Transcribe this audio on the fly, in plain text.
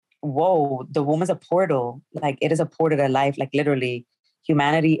whoa, the womb is a portal. Like it is a portal to life. Like literally,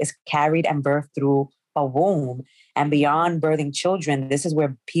 humanity is carried and birthed through a womb. And beyond birthing children, this is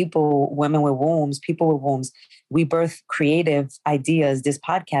where women with wombs, people with wombs, we birth creative ideas. This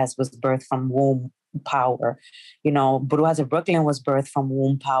podcast was birthed from womb power. Brujas of Brooklyn was birthed from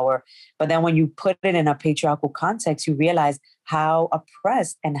womb power. But then when you put it in a patriarchal context, you realize how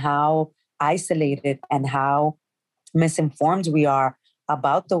oppressed and how isolated and how misinformed we are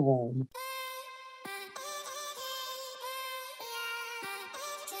about the womb.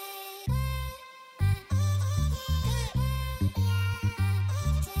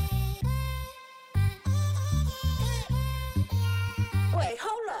 Wait,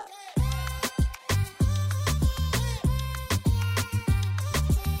 hold up.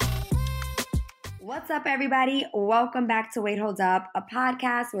 What's up, everybody? Welcome back to Wait Hold Up, a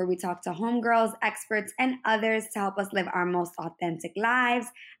podcast where we talk to homegirls, experts, and others to help us live our most authentic lives.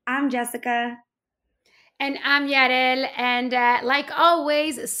 I'm Jessica. And I'm Yarel. And like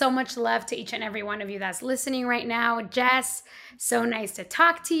always, so much love to each and every one of you that's listening right now. Jess, so nice to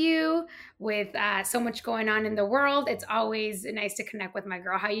talk to you with so much going on in the world. It's always nice to connect with my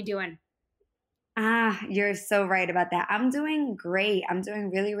girl. How you doing? You're so right about that. I'm doing great. I'm doing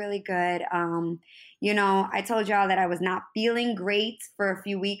really, really good. I told y'all that I was not feeling great for a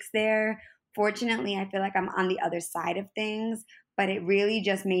few weeks there. Fortunately, I feel like I'm on the other side of things, but it really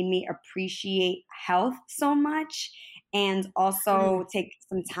just made me appreciate health so much and also take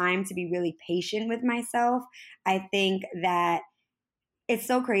some time to be really patient with myself. I think that it's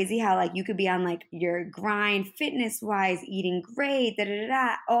so crazy how like you could be on like your grind fitness wise, eating great,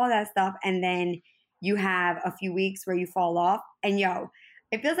 all that stuff. And then you have a few weeks where you fall off and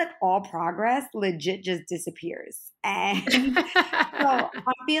it feels like all progress legit just disappears. And so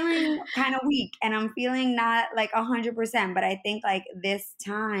I'm feeling kind of weak and I'm feeling not like 100%, but I think like this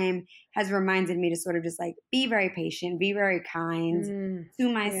time has reminded me to sort of just like be very patient, be very kind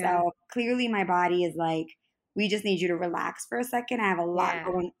to myself. Yeah. Clearly my body is like, we just need you to relax for a second. I have a lot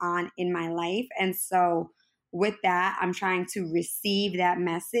going on in my life. And so with that, I'm trying to receive that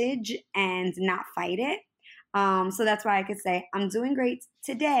message and not fight it. So that's why I could say I'm doing great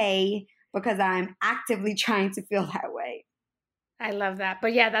today because I'm actively trying to feel that way. I love that.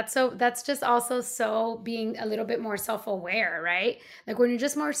 But yeah, that's just also so being a little bit more self-aware, right? Like when you're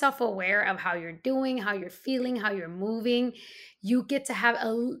just more self-aware of how you're doing, how you're feeling, how you're moving, you get to have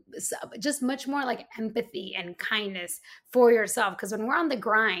just much more like empathy and kindness for yourself. Because when we're on the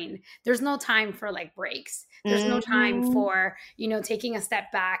grind, there's no time for like breaks. There's no time for, taking a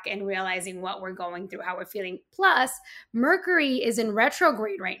step back and realizing what we're going through, how we're feeling. Plus, Mercury is in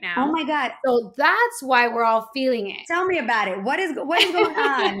retrograde right now. Oh my God. So that's why we're all feeling it. Tell me about it. What is going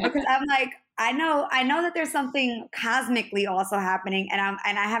on? Because I'm like, I know that there's something cosmically also happening and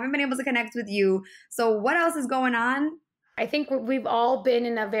I haven't been able to connect with you. So what else is going on? I think we've all been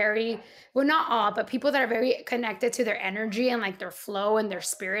in a well, not all, but people that are very connected to their energy and like their flow and their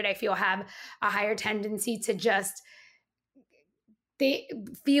spirit, I feel have a higher tendency to just, they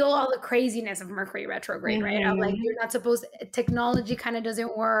feel all the craziness of Mercury retrograde, right? Of like, you're not supposed, technology kind of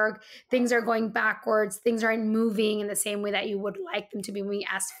doesn't work. Things are going backwards. Things aren't moving in the same way that you would like them to be moving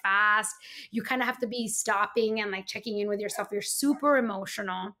as fast. You kind of have to be stopping and like checking in with yourself. You're super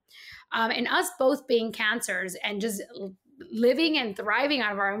emotional. And us both being Cancers and just living and thriving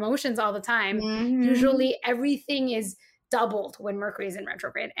out of our emotions all the time, usually everything is doubled when Mercury is in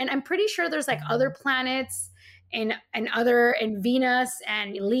retrograde. And I'm pretty sure there's like other planets and Venus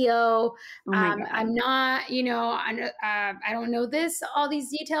and Leo. I'm not, I don't know all these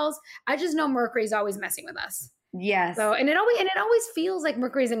details. I just know Mercury is always messing with us. Yes. So, and it always feels like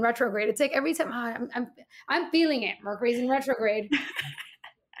Mercury's in retrograde. It's like every time I'm feeling it. Mercury's in retrograde.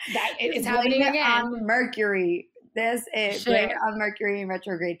 That it's happening again. On Mercury. This is on Mercury in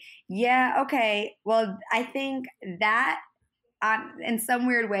retrograde. Yeah. Okay. Well, I think that in some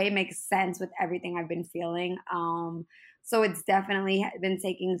weird way makes sense with everything I've been feeling. So it's definitely been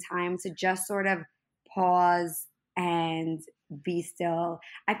taking time to just sort of pause and be still.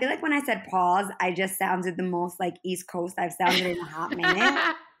 I feel like when I said pause, I just sounded the most like East Coast I've sounded in a hot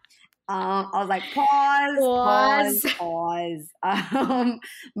minute. I was like, pause.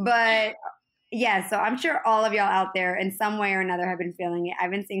 But yeah, so I'm sure all of y'all out there in some way or another have been feeling it.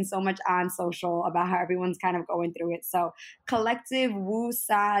 I've been seeing so much on social about how everyone's kind of going through it. So collective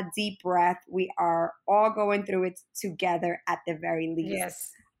woo-sa, deep breath. We are all going through it together at the very least.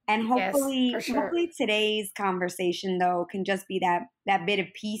 Yes. And hopefully, yes, for sure. Hopefully today's conversation, though, can just be that bit of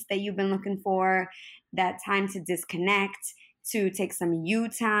peace that you've been looking for, that time to disconnect, to take some you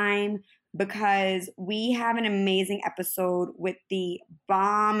time, because we have an amazing episode with the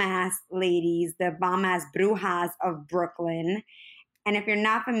bomb-ass ladies, the bomb-ass brujas of Brooklyn. And if you're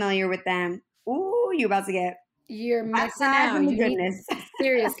not familiar with them, ooh, you about to get You're missing baptized out. in the You need, goodness.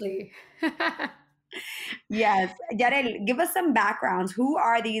 seriously. Yes. Yarel, give us some backgrounds. Who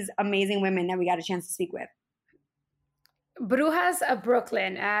are these amazing women that we got a chance to speak with? Brujas of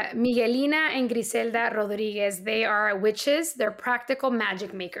Brooklyn, Miguelina and Griselda Rodriguez, they are witches. They're practical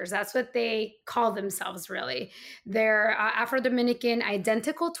magic makers. That's what they call themselves, really. They're Afro-Dominican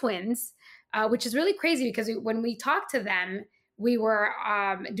identical twins, which is really crazy because when we talked to them, we were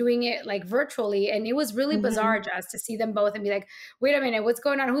doing it like virtually, and it was really bizarre just to see them both and be like, wait a minute, what's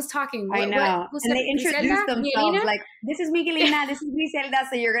going on? Who's talking? I know. And they introduced themselves Miguelina? like, this is Miguelina, this is Griselda.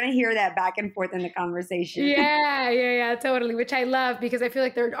 So you're going to hear that back and forth in the conversation. Yeah, totally. Which I love because I feel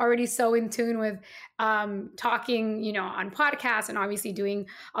like they're already so in tune with talking, you know, on podcasts and obviously doing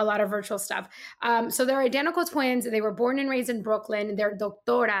a lot of virtual stuff. So they're identical twins. They were born and raised in Brooklyn. They're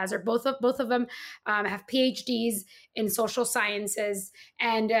doctoras, or both of them have PhDs in social sciences,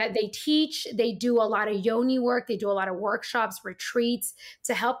 and they teach. They do a lot of yoni work. They do a lot of workshops, retreats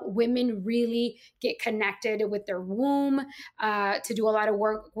to help women really get connected with their womb. To do a lot of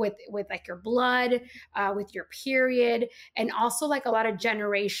work with like your blood, with your period, and also like a lot of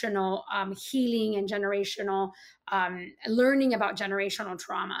generational healing and generational learning about generational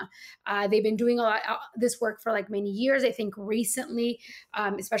trauma. They've been doing a lot of this work for like many years. I think recently,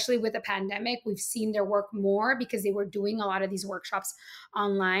 especially with the pandemic, we've seen their work more because they were doing a lot of these workshops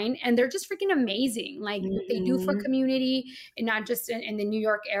online, and they're just freaking amazing. Like what they do for community, and not just in the New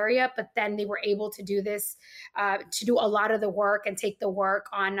York area, but then they were able to do this, to do a lot of the work and take the work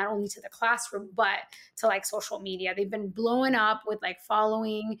on not only to the classroom, but to like social media. They've been blowing up with like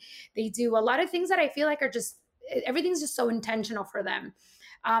following. They do a lot of things that I feel like are just, everything's just so intentional for them.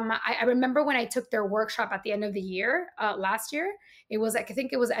 I remember when I took their workshop at the end of the year, last year, it was like, I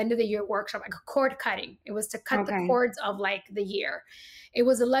think it was end of the year workshop, like a cord cutting. It was to cut the cords of like the year. It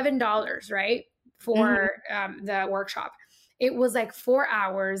was $11, right? For the workshop. It was like 4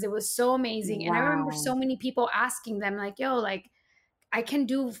 hours. It was so amazing. And I remember so many people asking them like, yo, like, I can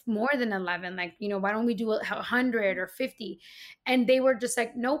do more than 11. Like, you know, why don't we do 100 or 50? And they were just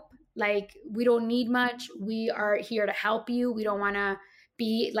like, nope, like, we don't need much. We are here to help you. We don't want to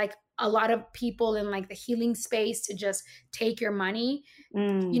be like a lot of people in like the healing space to just take your money,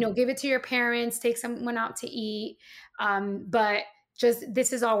 you know, give it to your parents, take someone out to eat. But just,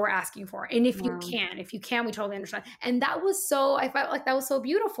 this is all we're asking for. And if you can, we totally understand. And that was so, I felt like that was so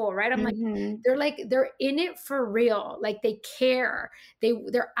beautiful, right? I'm like, they're in it for real. Like they care.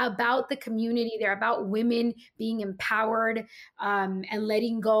 They're about the community. They're about women being empowered, and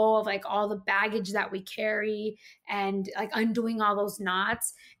letting go of like all the baggage that we carry, and like undoing all those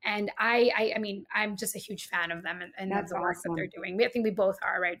knots. And I mean, I'm just a huge fan of them and of the work that they're doing. I think we both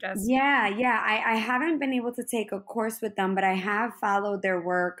are, right, Jess? Yeah. I haven't been able to take a course with them, but I have followed their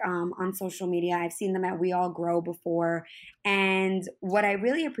work on social media. I've seen them at We All Grow before. And what I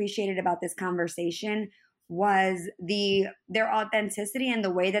really appreciated about this conversation was their authenticity and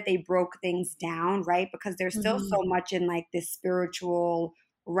the way that they broke things down, right? Because there's still so much in like this spiritual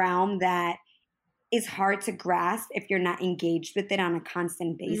realm that is hard to grasp if you're not engaged with it on a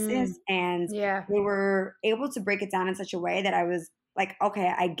constant basis. And they were able to break it down in such a way that I was like, okay,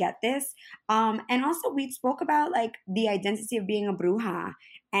 I get this. And also we spoke about like the identity of being a bruja,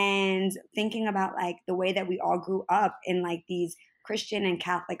 and thinking about like the way that we all grew up in like these Christian and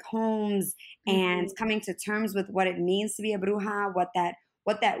Catholic homes, and coming to terms with what it means to be a bruja, what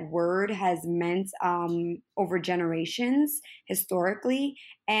that word has meant over generations historically.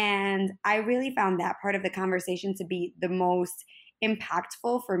 And I really found that part of the conversation to be the most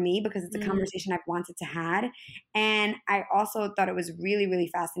impactful for me, because it's a conversation I've wanted to have. And I also thought it was really, really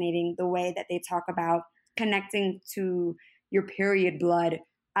fascinating the way that they talk about connecting to your period blood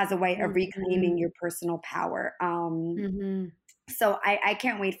as a way of reclaiming your personal power. So I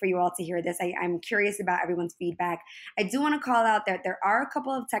can't wait for you all to hear this. I'm curious about everyone's feedback. I do want to call out that there are a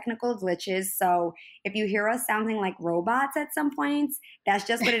couple of technical glitches. So if you hear us sounding like robots at some points, that's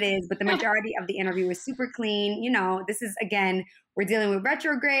just what it is. But the majority of the interview was super clean. You know, this is, again, we're dealing with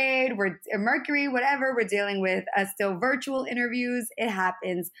retrograde, we're Mercury, whatever. We're dealing with still virtual interviews. It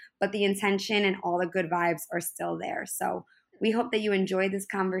happens. But the intention and all the good vibes are still there. So we hope that you enjoyed this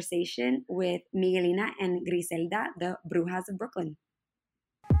conversation with Miguelina and Griselda, the Brujas of Brooklyn.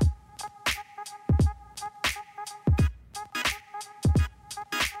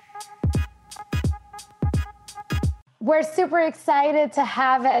 We're super excited to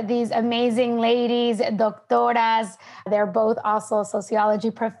have these amazing ladies, doctoras, They're both also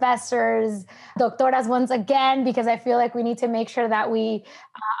sociology professors, doctoras once again, because I feel like we need to make sure that we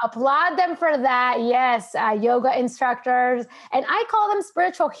applaud them for that. Yes, yoga instructors. And I call them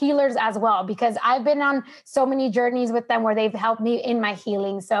spiritual healers as well, because I've been on so many journeys with them where they've helped me in my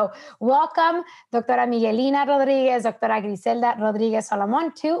healing. So welcome, Doctora Miguelina Rodriguez, Doctora Griselda Rodriguez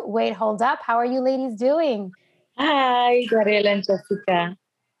Solomon to Wait, Hold Up. How are you ladies doing? Hi, Gabriela and Jessica.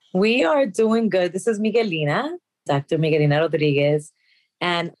 We are doing good. This is Miguelina, Dr. Miguelina Rodriguez.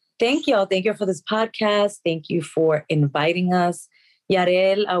 And thank you all. Thank you for this podcast. Thank you for inviting us.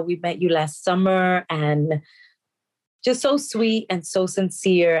 Yarel, we met you last summer and just so sweet and so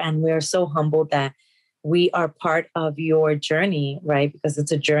sincere. And we're so humbled that we are part of your journey, right? Because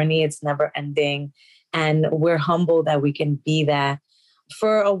it's a journey, it's never ending. And we're humbled that we can be that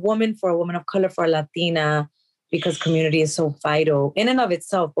for a woman of color, for a Latina, because community is so vital in and of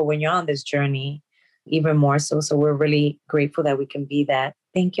itself. But when you're on this journey, even more so. So we're really grateful that we can be that.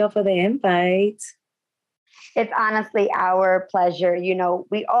 Thank you all for the invite. It's honestly our pleasure. You know,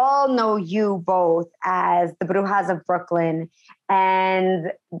 we all know you both as the Brujas of Brooklyn,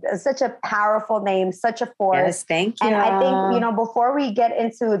 and such a powerful name, such a force. Yes, thank you. And I think, you know, before we get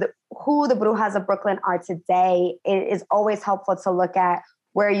into who the Brujas of Brooklyn are today, it is always helpful to look at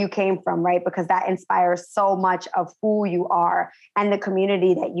where you came from, right? Because that inspires so much of who you are and the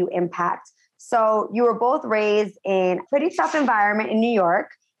community that you impact. So you were both raised in a pretty tough environment in New York,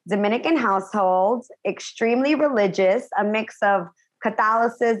 Dominican household, extremely religious, a mix of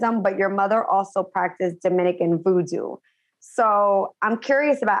Catholicism, but your mother also practiced Dominican voodoo. So I'm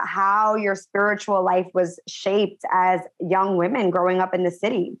curious about how your spiritual life was shaped as young women growing up in the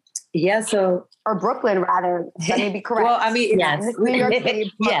city. Yeah, so... Or Brooklyn, rather. Let me be correct. Well, I mean, yes. New York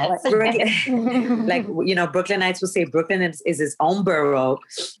City, Yes. Brooklyn. Like, you know, Brooklynites will say Brooklyn is its own borough.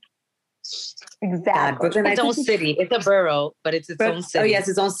 Exactly. Its own city. It's a borough, but it's its own city. Oh, yes,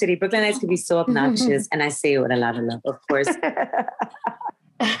 its own city. Brooklynites can be so obnoxious. And I say it with a lot of love, of course.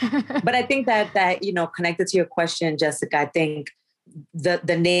 But I think that, you know, connected to your question, Jessica, I think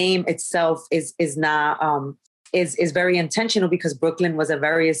the name itself is not... is very intentional, because Brooklyn was a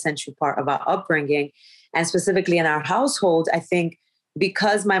very essential part of our upbringing. And specifically in our household, I think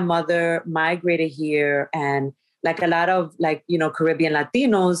because my mother migrated here, and like a lot of, like, you know, Caribbean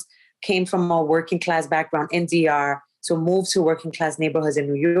Latinos came from a working class background in DR, so moved to working class neighborhoods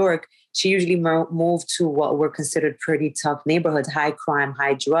in New York, she usually moved to what were considered pretty tough neighborhoods, high crime,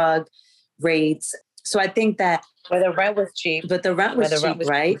 high drug rates. So I think that... Where the rent was cheap. But the rent was cheap,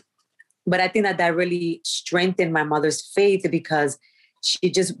 right? But I think that really strengthened my mother's faith, because she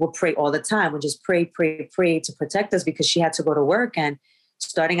just would pray all the time, would just pray to protect us, because she had to go to work. And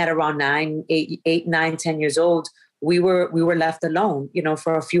starting at around 9, 10 years old, we were left alone, you know,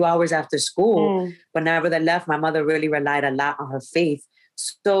 for a few hours after school. But nevertheless, my mother really relied a lot on her faith.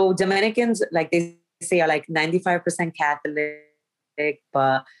 So Dominicans, like they say, are like 95% Catholic,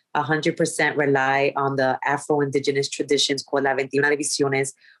 but 100% rely on the Afro-Indigenous traditions called La 21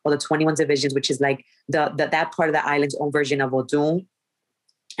 Divisiones, or the 21 divisions, which is like that part of the island's own version of Odun.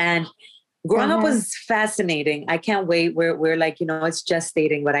 And growing up was fascinating. I can't wait. We're like, you know, it's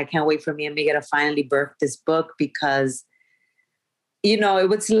gestating, but I can't wait for me and Miguel to finally birth this book, because, you know, it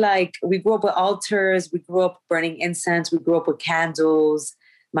was like we grew up with altars, we grew up burning incense, we grew up with candles.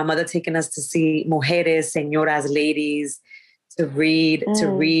 My mother taking us to see mujeres, señoras, ladies, to read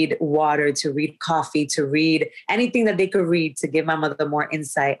water, to read coffee, to read anything that they could read to give my mother more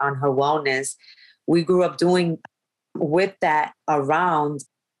insight on her wellness. We grew up doing with that around.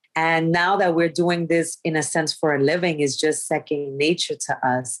 And now that we're doing this in a sense for a living, is just second nature to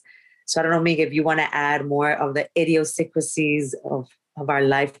us. So I don't know, Meg, if you want to add more of the idiosyncrasies of our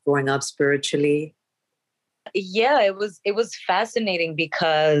life growing up spiritually. Yeah, it was fascinating,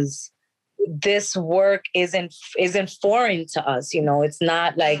 because this work isn't foreign to us. You know, it's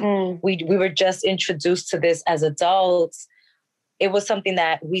not like we were just introduced to this as adults. It was something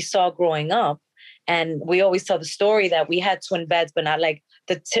that we saw growing up. And we always tell the story that we had twin beds, but not like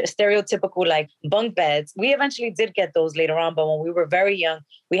the stereotypical like bunk beds. We eventually did get those later on, but when we were very young,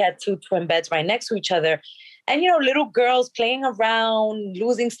 we had 2 twin beds right next to each other. And, you know, little girls playing around,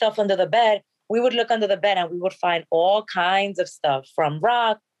 losing stuff under the bed. We would look under the bed and we would find all kinds of stuff, from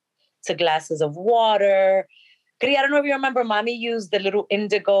rock to glasses of water. I don't know if you remember, Mommy used the little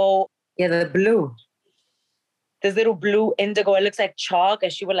indigo. Yeah, the blue. This little blue indigo. It looks like chalk,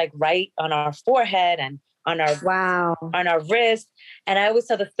 and she would like write on our forehead and on our wrist. And I always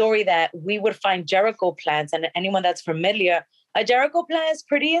tell the story that we would find Jericho plants, and anyone that's familiar, a Jericho plant is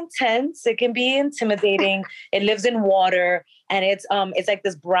pretty intense. It can be intimidating. It lives in water, and it's like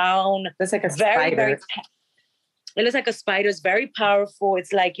this brown. It's like a spider. It looks like a spider. It's very powerful.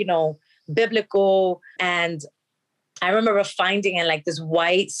 It's like, biblical. And I remember finding in like this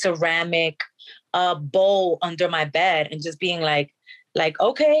white ceramic bowl under my bed and just being like,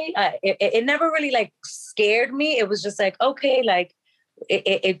 okay, it never really like scared me. It was just like, okay, like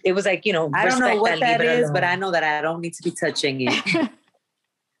it was like, I don't know what that is, but I know that I don't need to be touching it.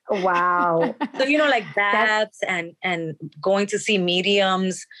 Wow. So, like baths and going to see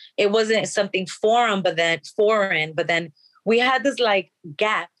mediums, it wasn't something foreign, but then we had this like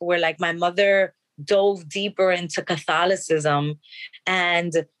gap where like my mother dove deeper into Catholicism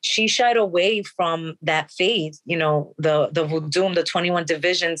and she shied away from that faith, the Vodun, the 21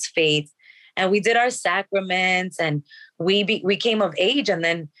 divisions faith. And we did our sacraments and we came of age. And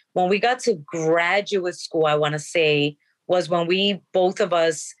then when we got to graduate school, I want to say, was when both of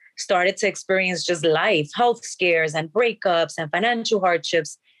us started to experience just life, health scares and breakups and financial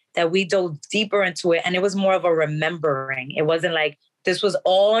hardships, that we dove deeper into it. And it was more of a remembering. It wasn't like this was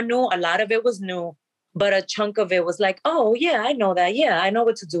all new. A lot of it was new, but a chunk of it was like, oh yeah, I know that. Yeah, I know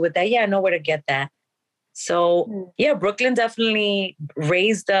what to do with that. Yeah, I know where to get that. So yeah, Brooklyn definitely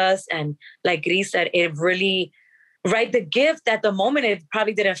raised us. And like Gris said, it really, right, the gift at the moment, it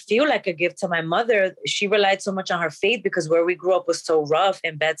probably didn't feel like a gift to my mother. She relied so much on her faith because where we grew up was so rough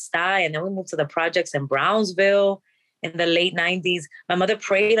in Bed-Stuy. And then we moved to the projects in Brownsville in the late 90s. My mother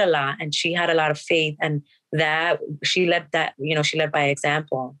prayed a lot and she had a lot of faith, and that she led by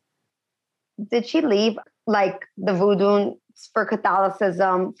example. Did she leave like the Vodun for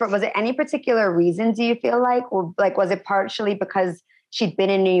Catholicism? Was it any particular reason, do you feel like? Or like, was it partially because she'd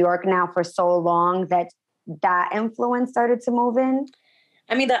been in New York now for so long that influence started to move in?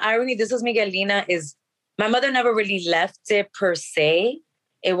 I mean, the irony, this is Miguelina, is my mother never really left it per se.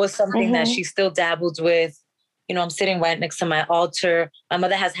 It was something that she still dabbled with. I'm sitting right next to my altar. My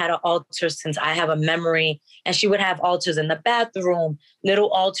mother has had an altar since I have a memory, and she would have altars in the bathroom, little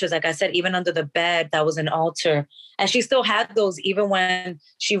altars. Like I said, even under the bed, that was an altar. And she still had those even when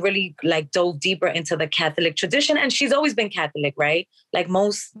she really like dove deeper into the Catholic tradition. And she's always been Catholic, right? Like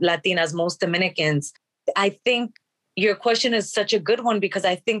most Latinas, most Dominicans. I think your question is such a good one because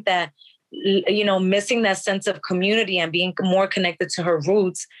I think that, missing that sense of community and being more connected to her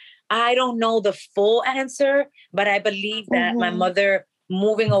roots, I don't know the full answer, but I believe that my mother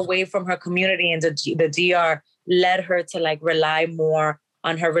moving away from her community in the DR led her to like rely more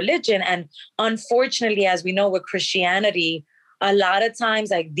on her religion. And unfortunately, as we know with Christianity, a lot of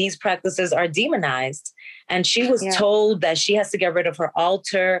times like these practices are demonized. And she was told that she has to get rid of her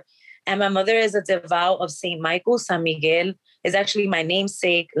altar. And my mother is a devout of St. Michael. San Miguel is actually my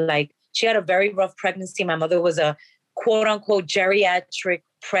namesake. Like she had a very rough pregnancy. My mother was a quote unquote geriatric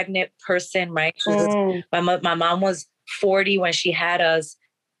pregnant person, right? My mom was 40 when she had us.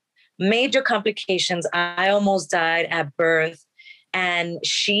 Major complications. I almost died at birth. And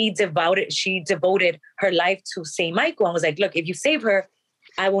she devoted her life to St. Michael and was like, look, if you save her,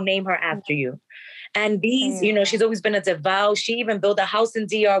 I will name her after you. And these, she's always been a devout. She even built a house in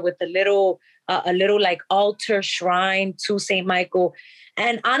DR with a little like altar shrine to St. Michael.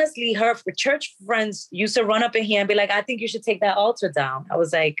 And honestly, her church friends used to run up in here and be like, I think you should take that altar down. I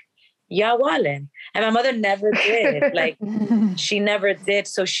was like, yeah, wallen. And my mother never did. Like, she never did.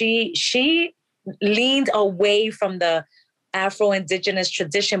 So she leaned away from the Afro-Indigenous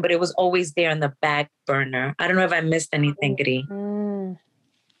tradition, but it was always there in the back burner. I don't know if I missed anything, Gri.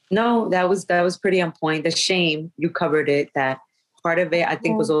 No, that was pretty on point. The shame, you covered it. That part of it, I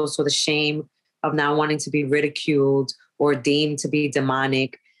think, was also the shame of not wanting to be ridiculed or deemed to be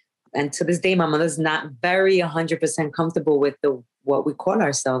demonic. And to this day, my mother's not very 100% comfortable with what we call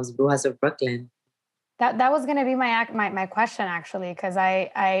ourselves, Brujas of Brooklyn. That was going to be my question, actually, because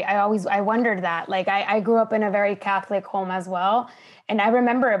I wondered that. Like, I grew up in a very Catholic home as well. And I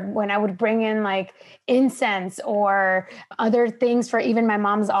remember when I would bring in like incense or other things for even my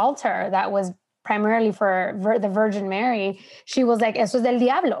mom's altar that was primarily for the Virgin Mary, she was like, eso es del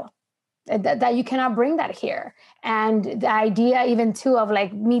diablo. That you cannot bring that here. And the idea even too of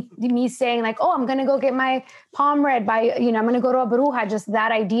like me saying like, oh, I'm going to go get my palm read by, I'm going to go to a bruja. Just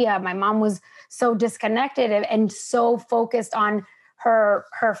that idea. My mom was so disconnected and so focused on her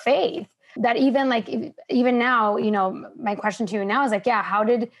faith that even now, my question to you now is like, yeah, how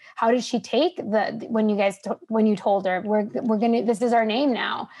did she take when you told her we're going to, this is our name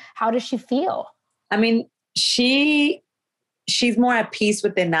now? How does she feel? I mean, she's more at peace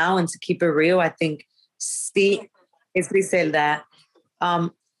with it now, and to keep it real, I think it's Griselda,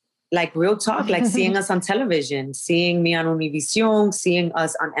 like real talk, like seeing us on television, seeing me on Univision, seeing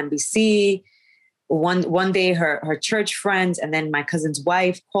us on NBC. One day her church friends and then my cousin's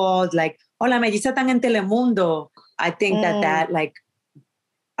wife called like, hola, melliza tan en Telemundo. I think that like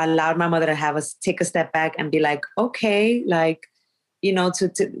allowed my mother to have us take a step back and be like, okay, like, you know, to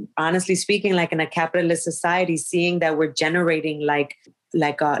honestly speaking, like in a capitalist society, seeing that we're generating like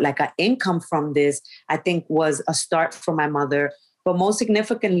a income from this, I think was a start for my mother. But most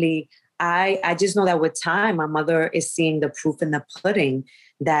significantly, I just know that with time, my mother is seeing the proof in the pudding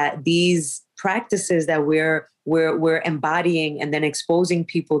that these practices that we're embodying and then exposing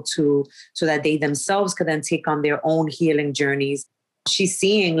people to so that they themselves could then take on their own healing journeys. She's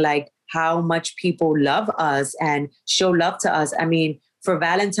seeing like how much people love us and show love to us. I mean, for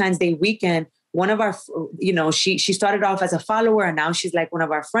Valentine's Day weekend, one of our, you know, she started off as a follower and now she's like one of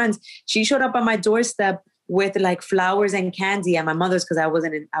our friends. She showed up on my doorstep with like flowers and candy at my mother's because I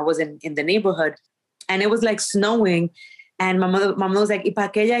wasn't in the neighborhood, and it was like snowing. And my mother was like, "Y pa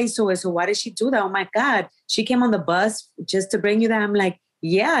qué ella hizo eso? Why did she do that? Oh my God, she came on the bus just to bring you that." I'm like,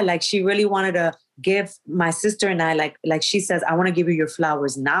 yeah, like she really wanted to give my sister and I, like she says, I want to give you your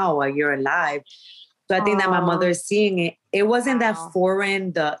flowers now while you're alive. So I think that my mother is seeing it. It wasn't that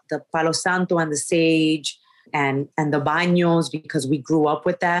foreign, the Palo Santo and the sage and the baños, because we grew up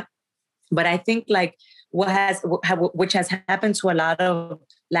with that. But I think like which has happened to a lot of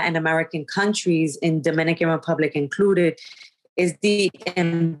Latin American countries, in Dominican Republic included, is the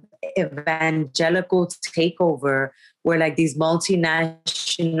evangelical takeover, where like these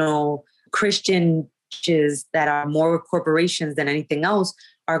multinational Christian churches that are more corporations than anything else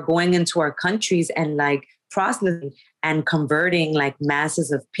are going into our countries and like proselytizing and converting like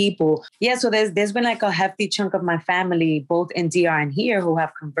masses of people. Yeah, so there's been like a hefty chunk of my family, both in DR and here, who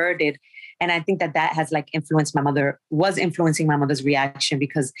have converted. And I think that has like was influencing my mother's reaction,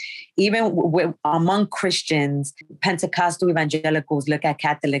 because even among Christians, Pentecostal evangelicals look at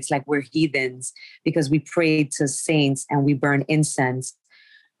Catholics like we're heathens because we pray to saints and we burn incense.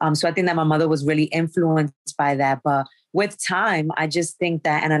 So I think that my mother was really influenced by that. But with time, I just think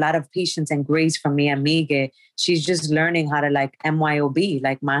that, and a lot of patience and grace from me and Miguel, she's just learning how to like MYOB,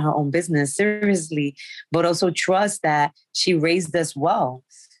 like mind her own business seriously, but also trust that she raised us well.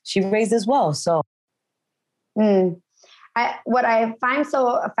 So. What I find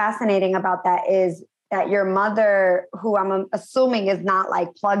so fascinating about that is that your mother, who I'm assuming is not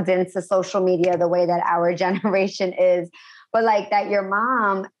like plugged into social media the way that our generation is, but like that your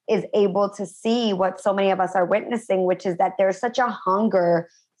mom is able to see what so many of us are witnessing, which is that there's such a hunger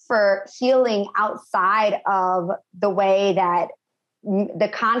for healing outside of the way that the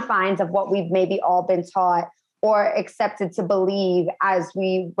confines of what we've maybe all been taught or accepted to believe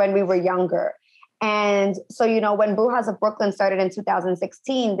when we were younger. And so, you know, when Brujas of Brooklyn started in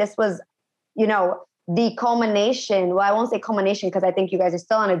 2016, this was, you know, the culmination. Well, I won't say culmination because I think you guys are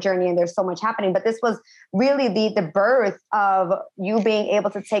still on a journey and there's so much happening, but this was really the birth of you being able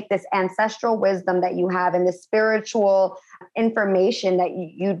to take this ancestral wisdom that you have and the spiritual information that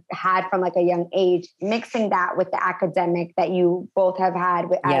you had from like a young age, mixing that with the academic that you both have had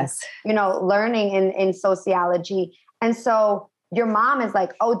with, yes, you know, learning in sociology. And so your mom is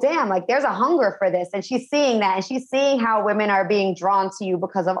like, oh, damn, like there's a hunger for this. And she's seeing that, and she's seeing how women are being drawn to you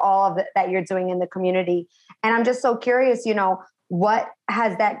because of all of that you're doing in the community. And I'm just so curious, you know, what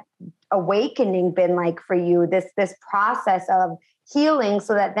has that awakening been like for you, this process of healing,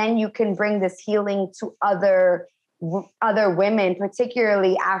 so that then you can bring this healing to other women,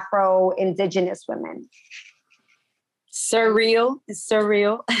 particularly Afro-Indigenous women? Surreal.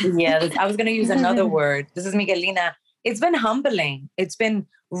 Yeah, I was going to use another word. This is Miguelina. It's been humbling. It's been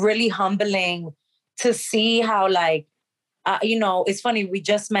really humbling to see how, like, you know, it's funny. We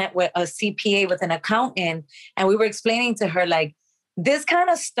just met with a CPA, with an accountant, and we were explaining to her, like, this kind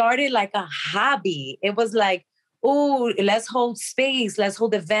of started like a hobby. It was like, oh, let's hold space. Let's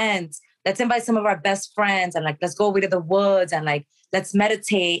hold events. Let's invite some of our best friends and like, let's go away to the woods and like, let's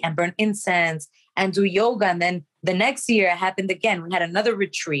meditate and burn incense and do yoga. And then the next year it happened again. We had another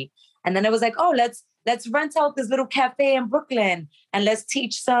retreat. And then it was like, oh, let's rent out this little cafe in Brooklyn and let's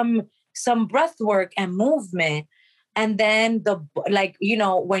teach some breath work and movement. And then you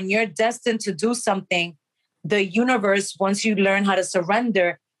know, when you're destined to do something, the universe, once you learn how to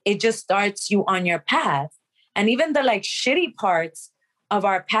surrender, it just starts you on your path. And even the like shitty parts of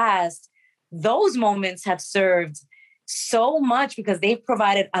our past, those moments have served so much because they've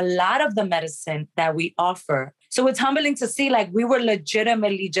provided a lot of the medicine that we offer. So it's humbling to see, like, we were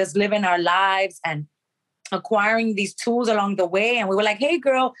legitimately just living our lives and acquiring these tools along the way. And we were like, hey,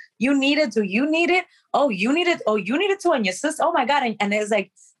 girl, you need it. Do you need it? Oh, you need it. Oh, you need it too. And your sister, oh my God. And it's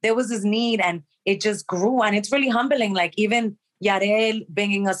like, there was this need and it just grew. And it's really humbling. Like even Yarel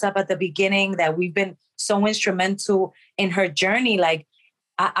bringing us up at the beginning, that we've been so instrumental in her journey. Like,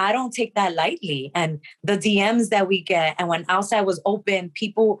 I don't take that lightly. And the DMs that we get, and when outside was open,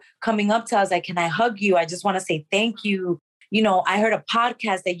 people coming up to us like, can I hug you? I just want to say thank you. You know, I heard a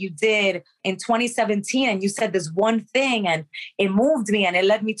podcast that you did in 2017 and you said this one thing and it moved me and it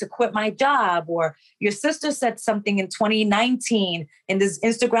led me to quit my job. Or your sister said something in 2019 in this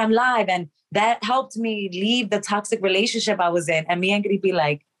Instagram live and that helped me leave the toxic relationship I was in. And me and Gri be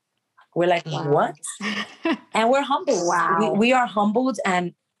like, we're like, what? And we're humbled. Wow. We are humbled,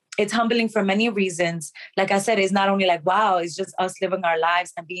 and it's humbling for many reasons. Like I said, it's not only like, wow, it's just us living our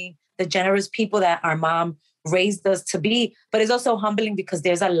lives and being the generous people that our mom raised us to be, but it's also humbling because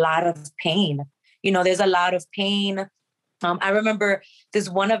there's a lot of pain. You know, there's a lot of pain. I remember this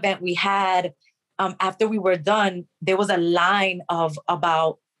one event we had after we were done, there was a line of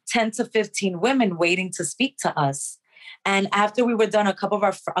about 10 to 15 women waiting to speak to us. And after we were done, a couple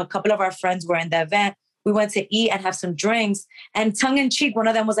of our friends were in the event. We went to eat and have some drinks. And tongue in cheek, one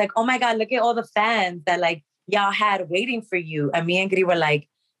of them was like, oh my God, look at all the fans that like y'all had waiting for you. And me and Gri were like,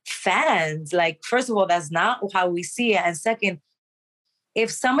 fans? Like, first of all, that's not how we see it. And second, if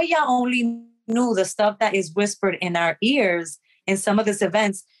some of y'all only knew the stuff that is whispered in our ears in some of these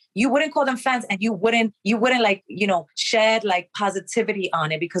events, you wouldn't call them fans and you wouldn't like, you know, shed like positivity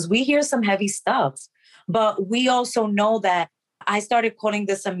on it because we hear some heavy stuff. But we also know that I started calling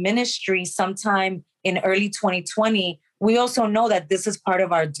this a ministry sometime in early 2020. We also know that this is part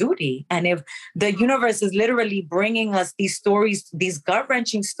of our duty. And if the universe is literally bringing us these stories, these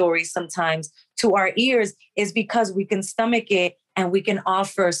gut-wrenching stories sometimes to our ears, is because we can stomach it and we can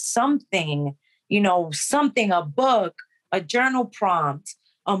offer something, you know, something, a book, a journal prompt,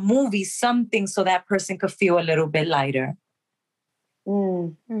 a movie, something so that person could feel a little bit lighter.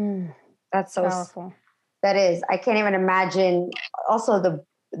 That's so powerful. That is. I can't even imagine also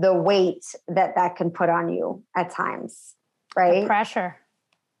the weight that can put on you at times, right? The pressure.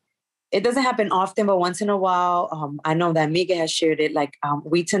 It doesn't happen often, but once in a while, I know that Miguel has shared it. Like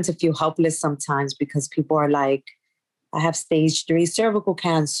we tend to feel helpless sometimes because people are like, I have stage 3 cervical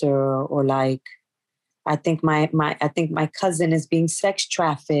cancer, or like, I think my cousin is being sex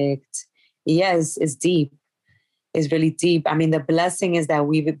trafficked. Yes, it's deep. It's really deep. I mean, the blessing is that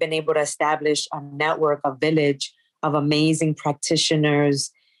we've been able to establish a network, a village of amazing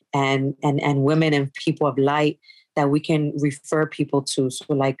practitioners and women and people of light that we can refer people to.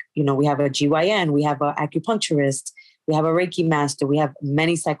 So like, you know, we have a GYN, we have an acupuncturist, we have a Reiki master, we have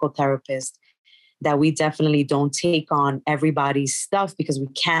many psychotherapists that we definitely don't take on everybody's stuff because we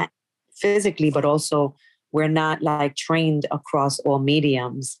can't physically, but also we're not like trained across all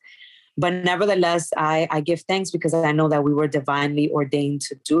mediums. But nevertheless, I give thanks because I know that we were divinely ordained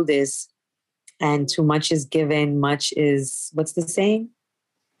to do this. And too much is given, much is, what's the saying?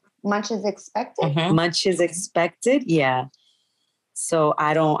 Much is expected. Mm-hmm. Much is expected. Yeah. So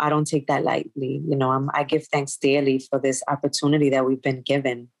I don't take that lightly. You know, I give thanks daily for this opportunity that we've been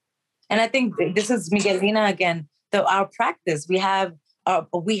given. And I think this is Miguelina again. Our practice, we had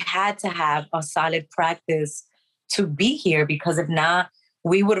to have a solid practice to be here, because if not,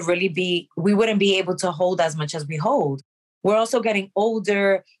 we wouldn't be able to hold as much as we hold. We're also getting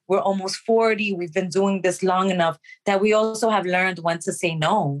older. We're almost 40. We've been doing this long enough that we also have learned when to say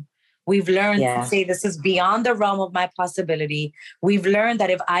no. We've learned to say this is beyond the realm of my possibility. We've learned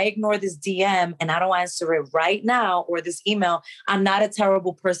that if I ignore this DM and I don't answer it right now, or this email, I'm not a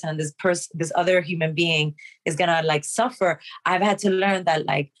terrible person. And this other human being is gonna like suffer. I've had to learn that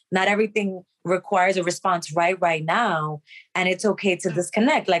like not everything requires a response right now. And it's okay to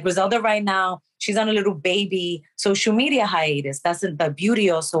disconnect. Like Griselda right now, she's on a little baby social media hiatus. That's the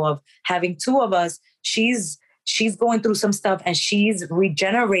beauty also of having two of us. She's going through some stuff and she's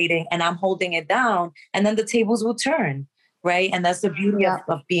regenerating and I'm holding it down, and then the tables will turn, right? And that's the beauty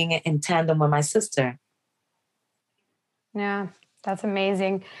of being in tandem with my sister. Yeah, that's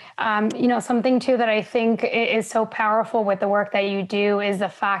amazing. You know, something too that I think is so powerful with the work that you do is the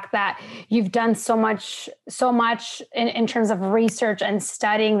fact that you've done so much in terms of research and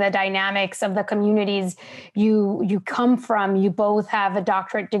studying the dynamics of the communities you come from. You both have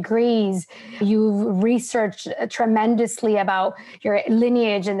doctorate degrees. You've researched tremendously about your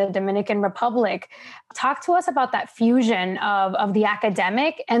lineage in the Dominican Republic. Talk to us about that fusion of the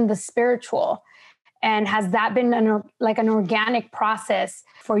academic and the spiritual. And has that been an organic process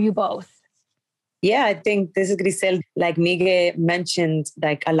for you both? Yeah, I think this is Grisel. Like Miguel mentioned,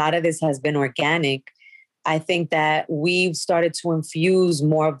 like a lot of this has been organic. I think that we've started to infuse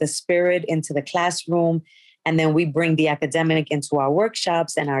more of the spirit into the classroom. And then we bring the academic into our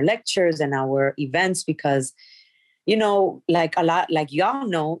workshops and our lectures and our events because, you know, like a lot, like y'all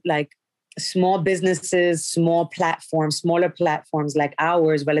know, like small businesses, smaller platforms like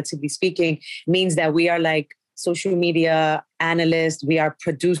ours, relatively speaking, means that we are like social media analysts, we are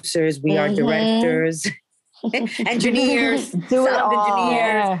producers, we are directors, engineers, sound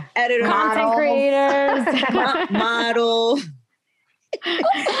engineers, editors, content creators, model.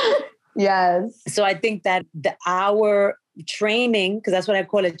 Yes. So I think that our training, because that's what I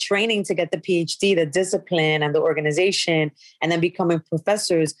call it, training to get the PhD, the discipline and the organization, and then becoming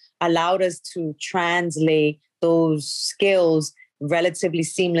professors allowed us to translate those skills relatively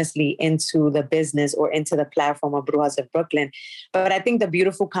seamlessly into the business or into the platform of Brujas of Brooklyn. But I think the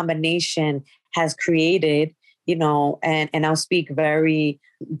beautiful combination has created, you know, and I'll speak very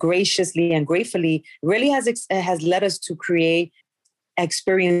graciously and gratefully, really has led us to create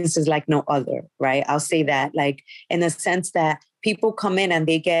experiences like no other, right? I'll say that, like, in the sense that people come in and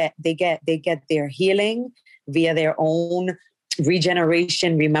they get their healing via their own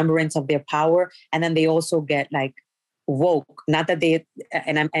regeneration, remembrance of their power, and then they also get like woke. Not that they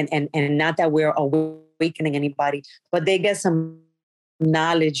and not that we're awakening anybody, but they get some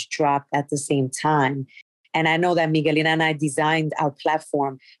knowledge dropped at the same time. And I know that Miguelina and I designed our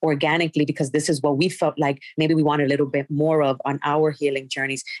platform organically because this is what we felt like maybe we want a little bit more of on our healing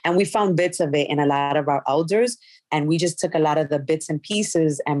journeys. And we found bits of it in a lot of our elders. And we just took a lot of the bits and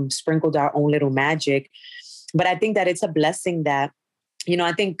pieces and sprinkled our own little magic. But I think that it's a blessing that, you know,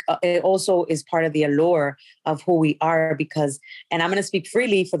 I think it also is part of the allure of who we are because, and I'm going to speak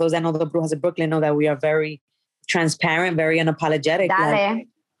freely for those that know the Brujas of Brooklyn, know that we are very transparent, very unapologetic. Like,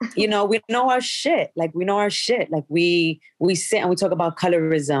 you know, we know our shit. Like, we know our shit. Like, we sit and we talk about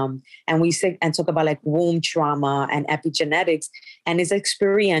colorism, and we sit and talk about like womb trauma and epigenetics, and it's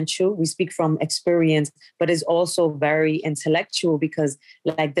experiential. We speak from experience, but it's also very intellectual because,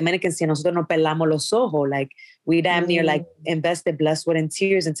 like, Dominicans say, nosotros no pelamos los ojos. Like, we damn near like invested blood, sweat, and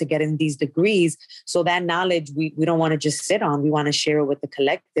tears into getting these degrees. So that knowledge we don't want to just sit on. We want to share it with the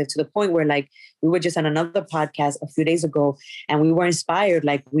collective, to the point where, like, we were just on another podcast a few days ago, and we were inspired,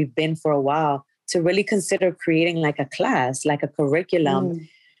 like we've been for a while, to really consider creating like a class, like a curriculum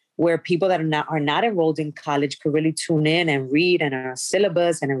where people that are not enrolled in college could really tune in and read, and a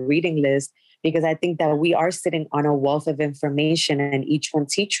syllabus and a reading list. Because I think that we are sitting on a wealth of information, and each one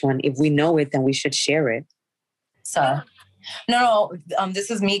teach one. If we know it, then we should share it. So,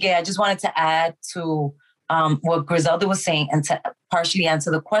 this is Miguel. I just wanted to add to what Griselda was saying and to partially answer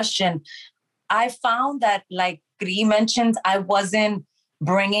the question. I found that, like Gri mentioned, I wasn't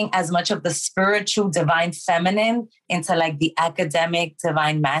bringing as much of the spiritual divine feminine into like the academic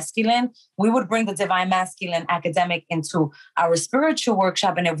divine masculine. We would bring the divine masculine academic into our spiritual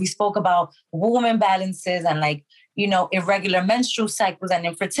workshop. And if we spoke about womb imbalances and like, you know, irregular menstrual cycles and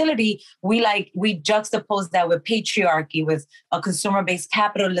infertility, we juxtapose that with patriarchy, with a consumer-based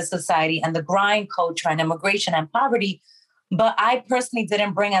capitalist society and the grind culture and immigration and poverty. But I personally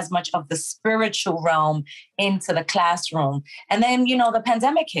didn't bring as much of the spiritual realm into the classroom. And then, you know, the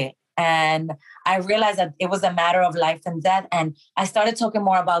pandemic hit, and I realized that it was a matter of life and death. And I started talking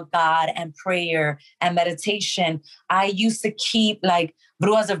more about God and prayer and meditation. I used to keep like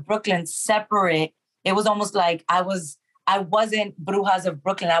Brujas of Brooklyn separate. It was almost like I wasn't Brujas of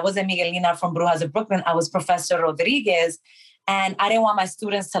Brooklyn. I wasn't Miguelina from Brujas of Brooklyn. I was Professor Rodriguez. And I didn't want my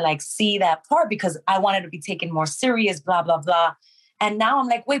students to like see that part because I wanted to be taken more serious, blah, blah, blah. And now I'm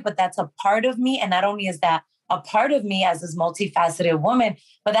like, wait, but that's a part of me. And not only is that a part of me as this multifaceted woman,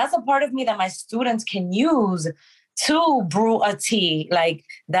 but that's a part of me that my students can use to brew a tea, like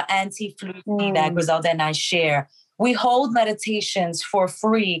the anti-flu tea that Griselda and I share. We hold meditations for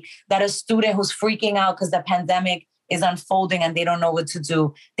free that a student who's freaking out because the pandemic is unfolding and they don't know what to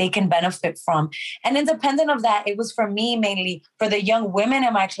do, they can benefit from. And independent of that, it was for me mainly for the young women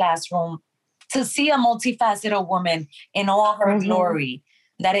in my classroom to see a multifaceted woman in all her glory,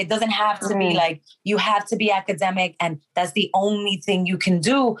 that it doesn't have to be like, you have to be academic and that's the only thing you can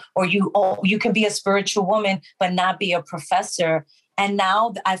do, or you can be a spiritual woman, but not be a professor. And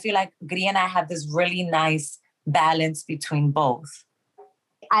now I feel like Gri and I have this really nice balance between both.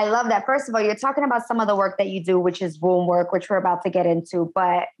 I love that. First of all, you're talking about some of the work that you do, which is womb work, which we're about to get into,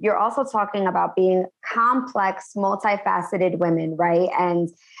 but you're also talking about being complex, multifaceted women, right? And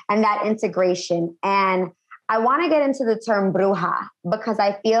that integration. And I want to get into the term bruja because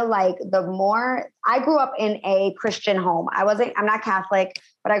I feel like I grew up in a Christian home. I'm not Catholic,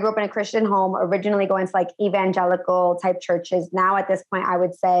 but I grew up in a Christian home, originally going to like evangelical type churches. Now at this point, I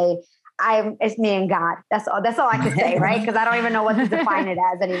would say it's me and God. That's all I can say, right? Because I don't even know what to define it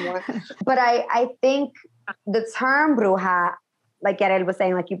as anymore. But I think the term bruja, like Yarel was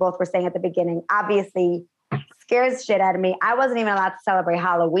saying, like you both were saying at the beginning, obviously scares shit out of me. I wasn't even allowed to celebrate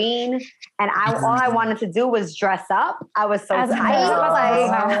Halloween, and all I wanted to do was dress up. I was so tight,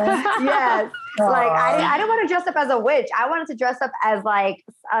 yes. Like I didn't want to dress up as a witch. I wanted to dress up as like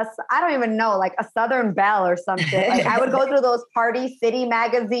I don't even know, like a Southern Belle or some shit. Like I would go through those Party City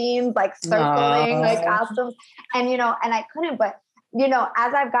magazines, like circling like costumes, and and I couldn't. But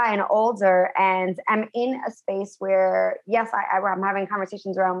as I've gotten older and I'm in a space where yes, I'm having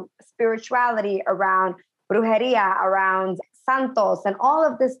conversations around spirituality, around brujeria, around santos, and all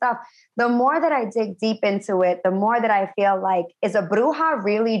of this stuff. The more that I dig deep into it, the more that I feel like, is a bruja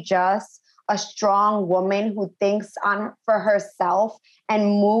really just a strong woman who thinks for herself and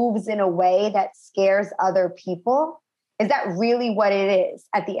moves in a way that scares other people? Is that really what it is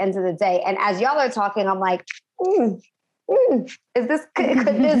at the end of the day? And as y'all are talking, I'm like, could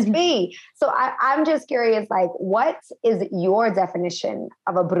this be? So I'm just curious, like, what is your definition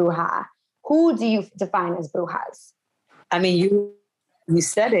of a bruja? Who do you define as brujas? I mean, you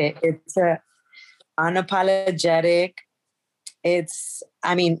said it. It's unapologetic.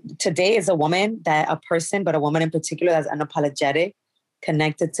 Today is a woman but a woman in particular that's unapologetic,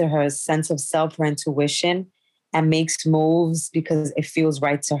 connected to her sense of self, her intuition, and makes moves because it feels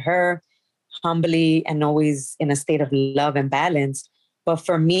right to her, humbly and always in a state of love and balance. But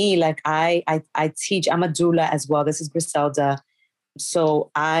for me, like I teach, I'm a doula as well. This is Griselda. So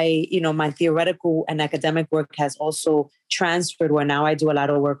my theoretical and academic work has also transferred, where now I do a lot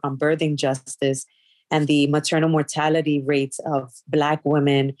of work on birthing justice and the maternal mortality rates of Black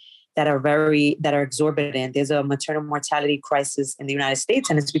women that are exorbitant. There's a maternal mortality crisis in the United States,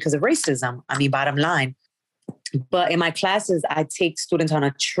 and it's because of racism. I mean, bottom line. But in my classes, I take students on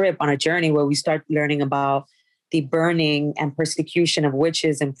a journey where we start learning about the burning and persecution of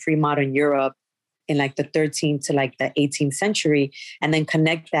witches in pre-modern Europe in like the 13th to like the 18th century, and then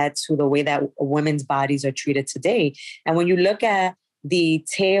connect that to the way that women's bodies are treated today. And when you look at the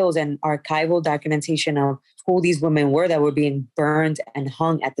tales and archival documentation of who these women were that were being burned and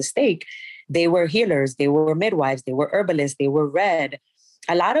hung at the stake, they were healers, they were midwives, they were herbalists, they were read.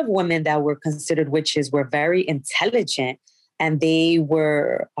 A lot of women that were considered witches were very intelligent, and they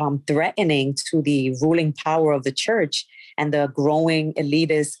were threatening to the ruling power of the church and the growing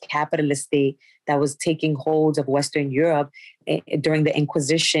elitist capitalist state that was taking hold of Western Europe during the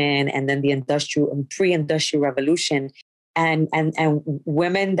Inquisition and then the pre-industrial revolution. And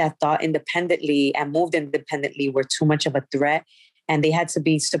women that thought independently and moved independently were too much of a threat, and they had to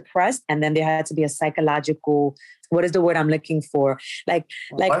be suppressed. And then there had to be a psychological, what is the word I'm looking for?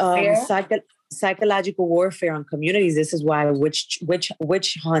 Psychological warfare on communities. This is why witch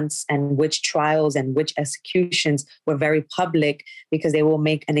hunts and witch trials and witch executions were very public, because they will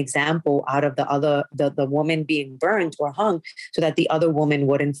make an example out of the woman being burned or hung so that the other woman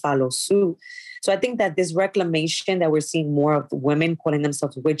wouldn't follow suit. So I think that this reclamation that we're seeing more of women calling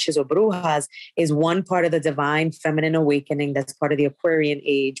themselves witches or brujas is one part of the divine feminine awakening that's part of the Aquarian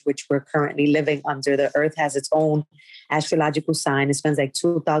age, which we're currently living under. The earth has its own astrological sign. It spends like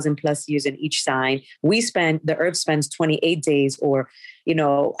 2,000 plus years in each sign. The earth spends 28 days, or,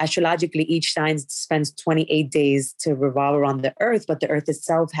 astrologically, each sign spends 28 days to revolve around the earth, but the earth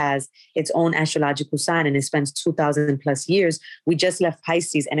itself has its own astrological sign, and it spends 2,000 plus years. We just left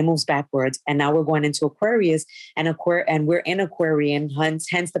Pisces and it moves backwards. And now we're going into Aquarius, and we're in Aquarian,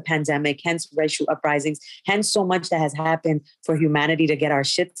 hence the pandemic, hence racial uprisings, hence so much that has happened for humanity to get our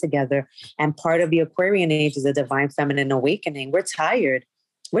shit together. And part of the Aquarian age is a divine feminine awakening. We're tired.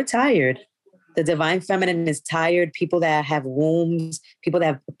 The divine feminine is tired. People that have wombs, people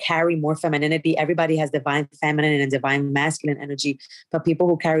that carry more femininity. Everybody has divine feminine and divine masculine energy. But people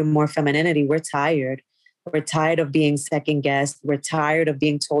who carry more femininity, we're tired. We're tired of being second guessed. We're tired of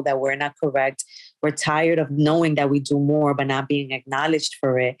being told that we're not correct. We're tired of knowing that we do more but not being acknowledged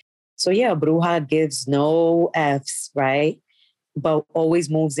for it. So yeah, bruja gives no Fs, right? But always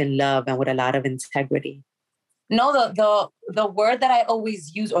moves in love and with a lot of integrity. No, the word that I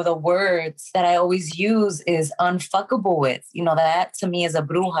always use, or the words that I always use, is unfuckable with. That to me is a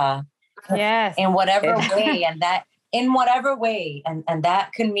bruja. Yes. In whatever way, and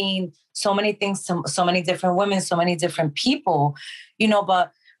that could mean so many things to so many different women, so many different people,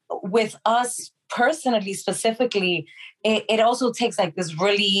 but with us personally, specifically, it also takes like this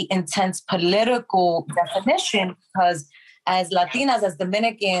really intense political definition, because as Latinas, as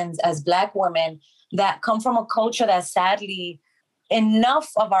Dominicans, as Black women, that come from a culture that sadly,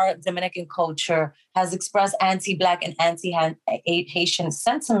 enough of our Dominican culture has expressed anti-Black and anti-Haitian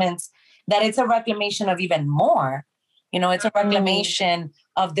sentiments, that it's a reclamation of even more. It's a reclamation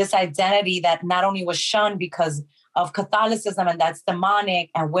of this identity that not only was shunned because of Catholicism, and that's demonic,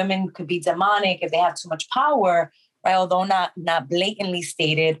 and women could be demonic if they have too much power, right? Although not blatantly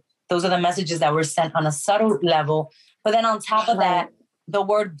stated, those are the messages that were sent on a subtle level. But then on top of that, the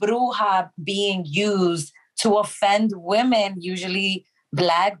word bruja being used to offend women, usually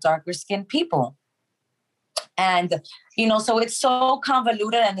Black, darker skinned people. And, so it's so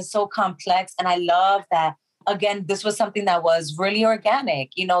convoluted and it's so complex. And I love that, again, this was something that was really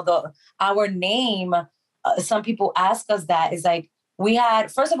organic. Our name, some people ask us that, is like,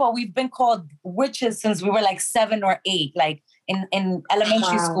 first of all, we've been called witches since we were like 7 or 8. Like in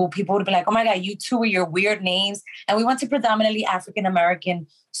elementary school, people would be like, oh my God, you two with your weird names. And we went to predominantly African-American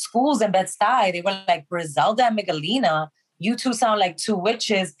schools in Bed-Stuy. They were like, Griselda and Miguelina, you two sound like two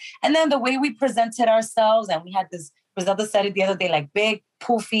witches. And then the way we presented ourselves, and we had this, Griselda said it the other day, like big,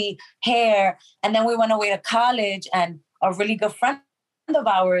 poofy hair. And then we went away to college, and a really good friend of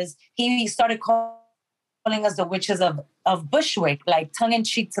ours, he started calling us the witches of Bushwick, like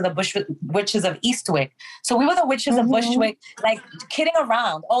tongue-in-cheek to the witches of Eastwick. So we were the witches of Bushwick, like kidding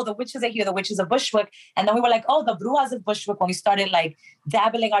around. Oh, the witches are here, the witches of Bushwick. And then we were like, oh, the brujas of Bushwick, when we started like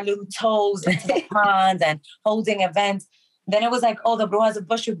dabbling our little toes into the ponds and holding events. Then it was like, oh, the brujas of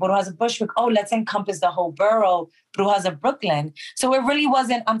Bushwick, brujas of Bushwick. Oh, let's encompass the whole borough, brujas of Brooklyn. So it really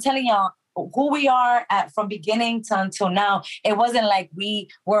wasn't, I'm telling y'all, who we are from beginning to until now, it wasn't like we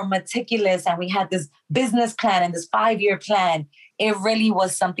were meticulous and we had this business plan and this 5-year plan. It really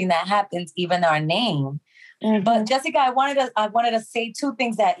was something that happened, even our name. But Jessica, I wanted to say 2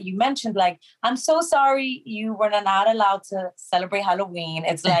 things that you mentioned. Like, I'm so sorry you were not allowed to celebrate Halloween.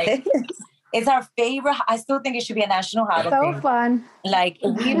 It's like, it's our favorite. I still think it should be a national holiday. So fun. Like,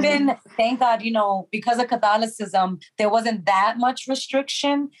 we've been, thank God, because of Catholicism, there wasn't that much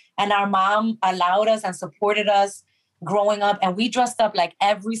restriction. And our mom allowed us and supported us growing up. And we dressed up like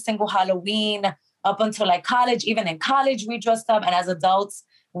every single Halloween up until like college. Even in college, we dressed up. And as adults,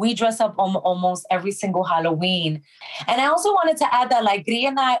 we dress up almost every single Halloween. And I also wanted to add that, like, Gria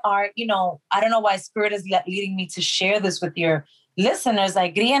and I are, I don't know why Spirit is leading me to share this with your listeners.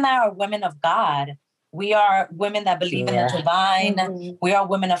 Like, Gria and I are women of God. We are women that believe in the divine. We are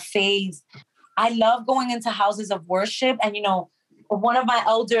women of faith. I love going into houses of worship. And, one of my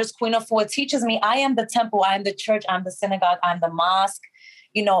elders, Queen of Four, teaches me, I am the temple, I am the church, I'm the synagogue, I'm the mosque.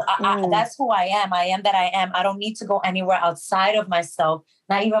 That's who I am. I am that I am. I don't need to go anywhere outside of myself,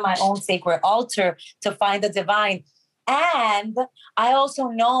 not even my own sacred altar, to find the divine. And I also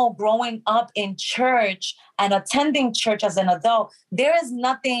know, growing up in church and attending church as an adult, there is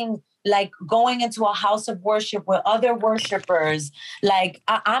nothing like going into a house of worship with other worshipers. Like,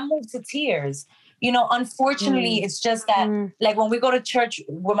 I'm moved to tears. Unfortunately, it's just that, like, when we go to church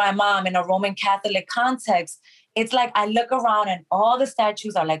with my mom in a Roman Catholic context, it's like I look around and all the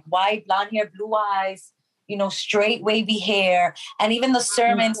statues are like white, blonde hair, blue eyes, straight wavy hair. And even the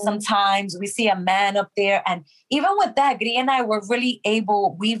sermons, sometimes we see a man up there. And even with that, Gria and I were really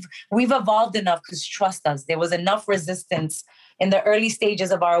able, we've evolved enough, because trust us, there was enough resistance in the early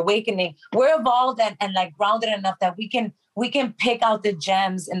stages of our awakening. We're evolved and like grounded enough that we can pick out the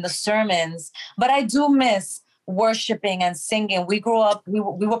gems in the sermons. But I do miss worshiping and singing. We grew up, we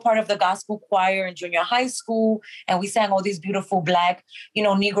were part of the gospel choir in junior high school, and we sang all these beautiful Black,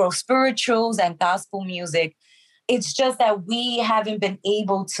 Negro spirituals and gospel music. It's just that we haven't been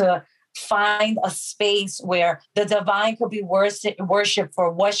able to find a space where the divine could be worshiped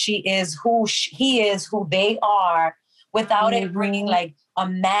for what she is, he is, who they are, without it bringing like a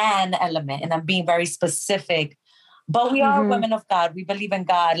man element. And I'm being very specific. But we are women of God. We believe in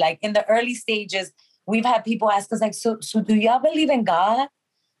God. Like, in the early stages, we've had people ask us, like, so do y'all believe in God?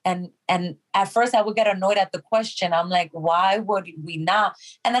 And at first I would get annoyed at the question. I'm like, why would we not?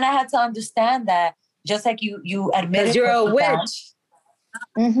 And then I had to understand that, just like you admitted, you're a witch.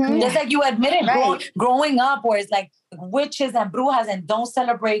 Just like you admitted, growing up, where it's like witches and brujas and don't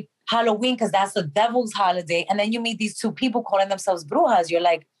celebrate Halloween because that's the devil's holiday. And then you meet these 2 people calling themselves brujas. You're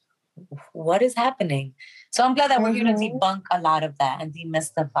like, what is happening? So I'm glad that we're here to debunk a lot of that and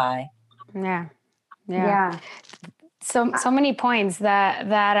demystify. Yeah. So many points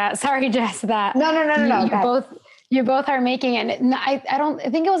that sorry, Jess, that No. You both are making. And I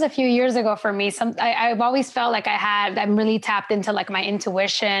think it was a few years ago for me. I've always felt like I'm really tapped into like my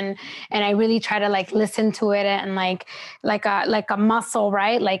intuition, and I really try to like listen to it and like a muscle,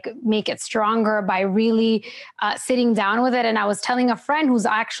 right? Like make it stronger by really sitting down with it. And I was telling a friend who's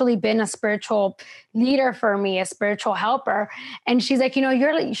actually been a spiritual leader for me, a spiritual helper. And she's like, you're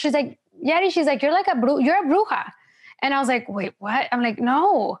like a bruja. And I was like, wait, what? I'm like,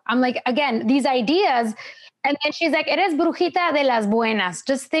 no. I'm like, again, these ideas. And then she's like, eres brujita de las buenas.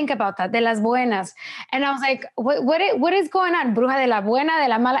 Just think about that, de las buenas. And I was like, what is going on? Bruja de la buena, de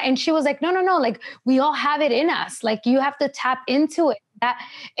la mala. And she was like, no. Like, we all have it in us. Like, you have to tap into it,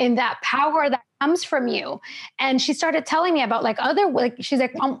 in that power that comes from you. And she started telling me about she's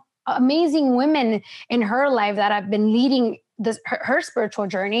like, amazing women in her life that have been leading her spiritual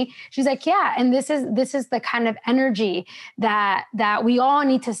journey. She's like, yeah. And this is the kind of energy that we all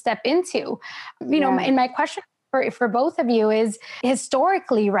need to step into, you know. And my question for both of you is,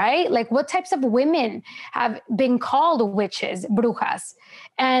 historically, right? Like, what types of women have been called witches, brujas?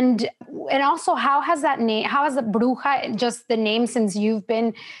 And also, how has the bruja, just the name, since you've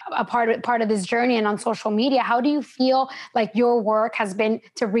been a part of this journey and on social media, how do you feel like your work has been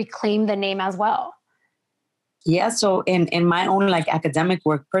to reclaim the name as well? Yeah. So in my own like academic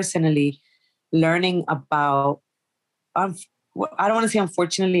work, personally, learning about, I don't want to say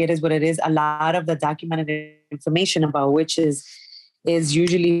unfortunately, it is what it is. A lot of the documented information about witches is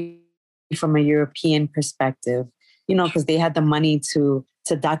usually from a European perspective, you know, because they had the money to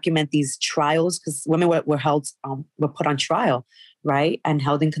document these trials, because women were put on trial, right? And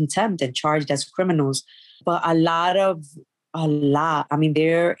held in contempt and charged as criminals. But a lot. I mean,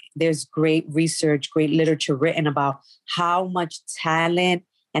 there's great research, great literature written about how much talent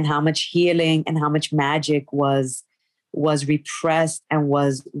and how much healing and how much magic was repressed and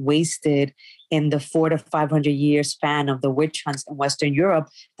was wasted in the 400 to 500 year span of the witch hunts in Western Europe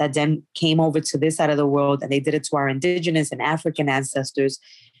that then came over to this side of the world, and they did it to our indigenous and African ancestors.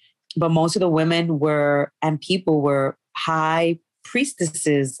 But most of the women were high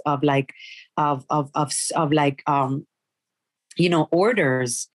priestesses of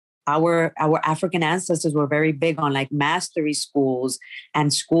orders. Our African ancestors were very big on like mastery schools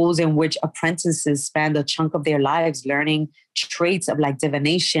and schools in which apprentices spend a chunk of their lives learning traits of like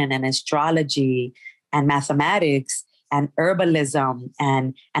divination and astrology and mathematics and herbalism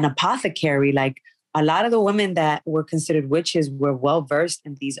and apothecary. Like, a lot of the women that were considered witches were well versed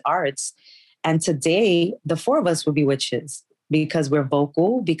in these arts. And today, the four of us would be witches because we're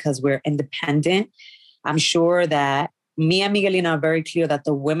vocal, because we're independent. I'm sure that me and Miguelina are very clear that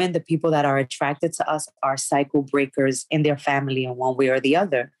the people that are attracted to us are cycle breakers in their family in one way or the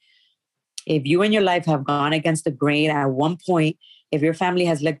other. If you in your life have gone against the grain at one point, if your family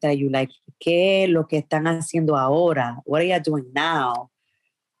has looked at you like, ¿qué lo que están haciendo ahora? What are you doing now?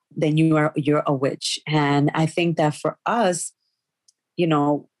 Then you're a witch. And I think that for us, you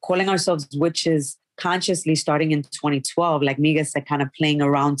know, calling ourselves witches consciously starting in 2012, like Miguel said, kind of playing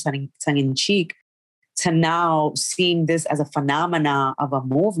around tongue in cheek, to now seeing this as a phenomena of a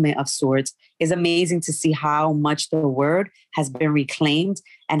movement of sorts, is amazing to see how much the word has been reclaimed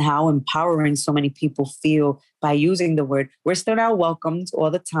and how empowering so many people feel by using the word. We're still not welcomed all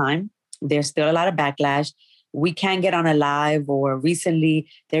the time. There's still a lot of backlash. We can't get on a live, or recently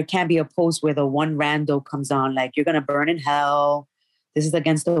there can't be a post where the one rando comes on like, you're going to burn in hell. This is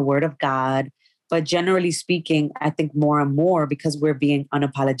against the word of God. But generally speaking, I think more and more, because we're being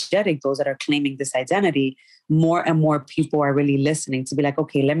unapologetic, those that are claiming this identity, more and more people are really listening to be like,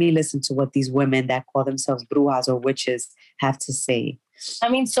 okay, let me listen to what these women that call themselves brujas or witches have to say. I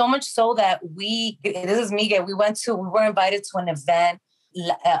mean, so much so that this is Miguel, we were invited to an event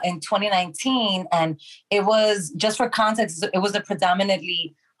in 2019, and it was, just for context, it was a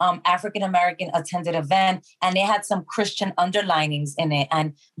predominantly African-American attended event, and they had some Christian underlinings in it.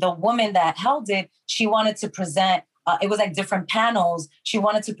 And the woman that held it, she wanted to present, it was like different panels. She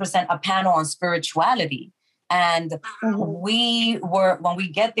wanted to present a panel on spirituality. And when we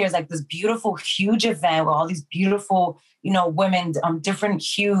get there, it's like this beautiful, huge event with all these beautiful, you know, women, different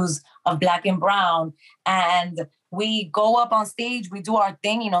hues of Black and brown. And we go up on stage, we do our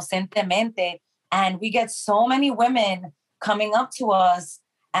thing, you know, Sentemente, and we get so many women coming up to us.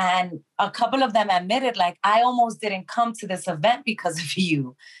 And a couple of them admitted, like, I almost didn't come to this event because of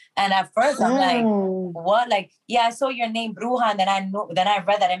you. And at first I'm like, what? Like, yeah, I saw your name, Bruja. And then I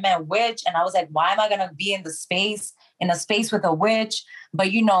read that it meant witch. And I was like, why am I going to be in a space with a witch?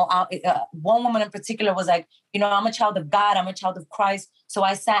 But, you know, one woman in particular was like, you know, I'm a child of God. I'm a child of Christ. So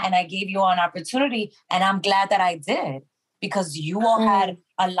I sat and I gave you an opportunity. And I'm glad that I did, because you all had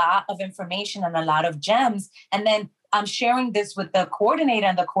a lot of information and a lot of gems. And then I'm sharing this with the coordinator,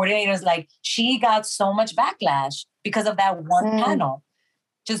 and the coordinator is like, she got so much backlash because of that one panel.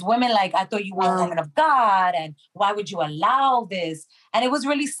 Just women like, I thought you were a woman of God, and why would you allow this? And it was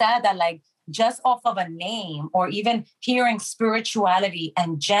really sad that, like, just off of a name, or even hearing spirituality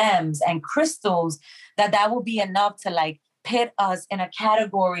and gems and crystals, that will be enough to, like, pit us in a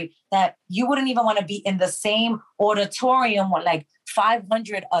category that you wouldn't even want to be in the same auditorium with like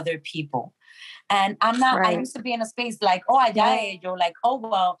 500 other people. And I'm not, I used to be in a space like, oh, I died, you're like, oh,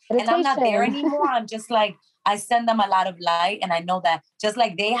 well, and I'm not there anymore. I'm just like, I send them a lot of light. And I know that just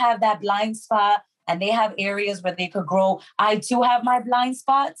like they have that blind spot and they have areas where they could grow, I too have my blind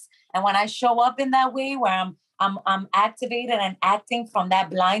spots. And when I show up in that way where I'm activated and acting from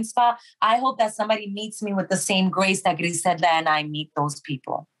that blind spot, I hope that somebody meets me with the same grace that Griselda and I meet those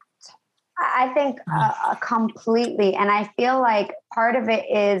people. I think completely. And I feel like part of it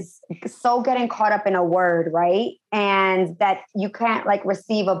is so getting caught up in a word, right? And that you can't like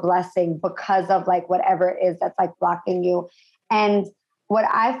receive a blessing because of like whatever it is that's like blocking you. And what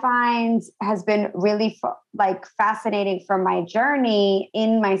I find has been really like fascinating for my journey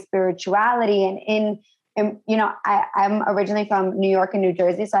in my spirituality and you know, I'm originally from New York and New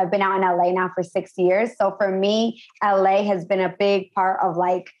Jersey. So I've been out in LA now for 6 years. So for me, LA has been a big part of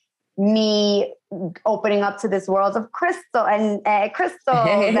like me opening up to this world of crystals and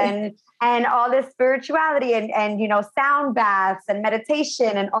all this spirituality and you know, sound baths and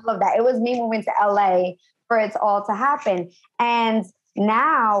meditation and all of that. It was me moving to LA for it all to happen. And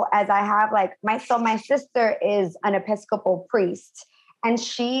now as I have like my sister is an Episcopal priest, and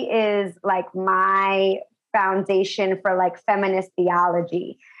she is like my foundation for like feminist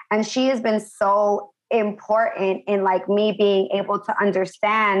theology. And she has been so important in like me being able to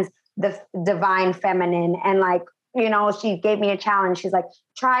understand the divine feminine. And like, you know, she gave me a challenge. She's like,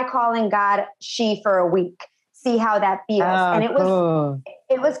 try calling God she for a week, see how that feels. And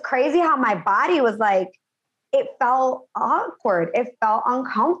it was crazy how my body was like, it felt awkward. It felt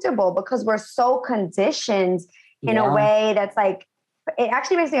uncomfortable because we're so conditioned in a way that's like, it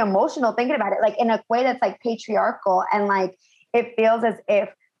actually makes me emotional thinking about it, like in a way that's like patriarchal. And like, it feels as if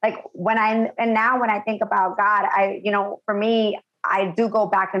like now when I think about God, you know, for me, I do go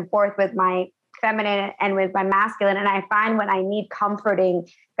back and forth with my feminine and with my masculine. And I find when I need comforting,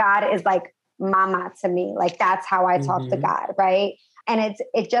 God is like mama to me. Like that's how I talk to God. Right. And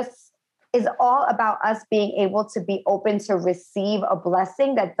it just is all about us being able to be open to receive a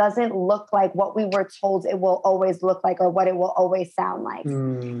blessing that doesn't look like what we were told it will always look like or what it will always sound like.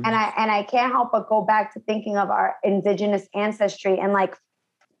 And I can't help but go back to thinking of our indigenous ancestry and like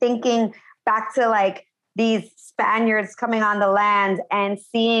thinking back to like these Spaniards coming on the land and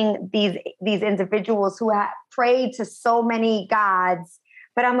seeing these individuals who have prayed to so many gods.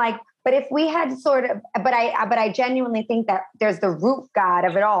 But I'm like, but if we had but I genuinely think that there's the root God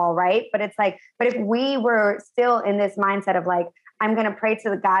of it all, right? But it's like, but if we were still in this mindset of like, I'm going to pray to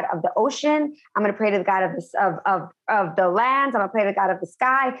the God of the ocean, I'm going to pray to the God of the land, I'm going to pray to the God of the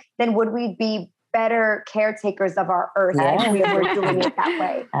sky, then would we be better caretakers of our earth if we were doing it that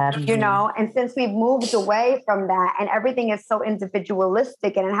way? You know? And since we've moved away from that and everything is so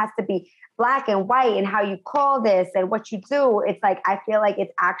individualistic and it has to be black and white and how you call this and what you do, it's like, I feel like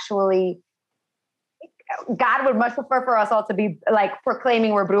it's actually, God would much prefer for us all to be like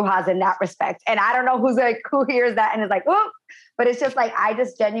proclaiming we're brujas in that respect. And I don't know who hears that and is like, whoop, but it's just like, I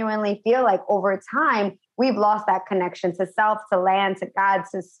just genuinely feel like over time, we've lost that connection to self, to land, to God,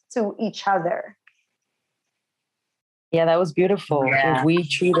 to each other. Yeah, that was beautiful. Yeah. If we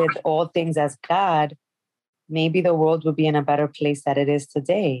treated all things as God, maybe the world would be in a better place than it is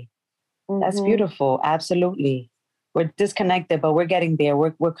today. That's beautiful. Absolutely. We're disconnected, but we're getting there.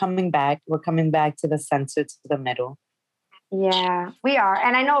 We're coming back. We're coming back to the center, to the middle. Yeah, we are.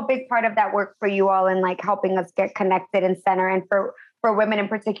 And I know a big part of that work for you all in like helping us get connected and center, and for women in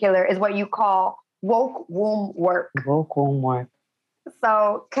particular, is what you call woke womb work. Woke womb work.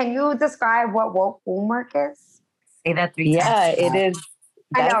 So can you describe what woke womb work is? Say that 3 times. Yeah, it is.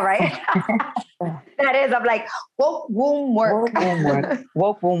 I know, right? That is, I'm like, woke womb work. Woke womb work.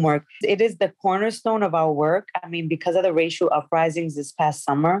 Woke womb work. It is the cornerstone of our work. I mean, because of the racial uprisings this past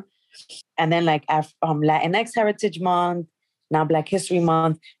summer, and then like Latinx Heritage Month, now Black History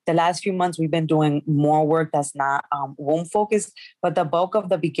Month, the last few months we've been doing more work that's not womb focused, but the bulk of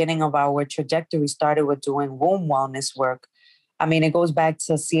the beginning of our trajectory started with doing womb wellness work. I mean, it goes back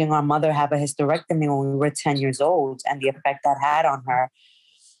to seeing our mother have a hysterectomy when we were 10 years old and the effect that had on her.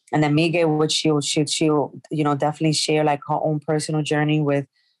 And then Miguel, which she'll you know, definitely share like her own personal journey with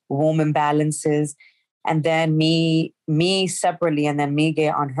womb imbalances. And then me separately, and then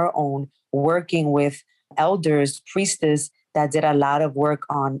Miguel on her own, working with elders, priestess that did a lot of work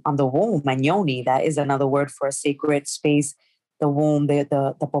on the womb and yoni. That is another word for a sacred space. The womb, the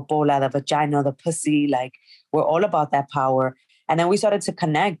popola, the vagina, the pussy, like we're all about that power. And then we started to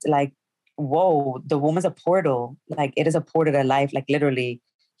connect like, whoa, the womb is a portal. Like it is a portal to life. Like literally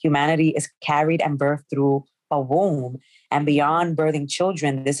humanity is carried and birthed through a womb. And beyond birthing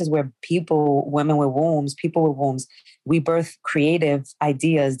children, this is where women with wombs, people with wombs, we birth creative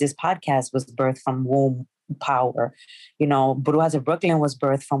ideas. This podcast was birthed from womb power. Brujas of Brooklyn was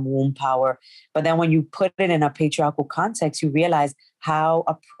birthed from womb power. But then when you put it in a patriarchal context, you realize how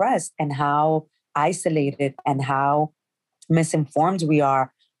oppressed and how isolated and how misinformed we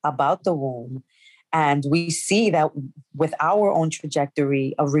are about the womb. And we see that with our own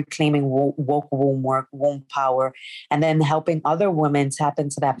trajectory of reclaiming woke womb work, womb power, and then helping other women tap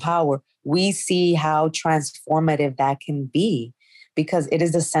into that power, we see how transformative that can be, because it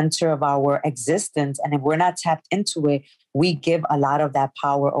is the center of our existence. And if we're not tapped into it, we give a lot of that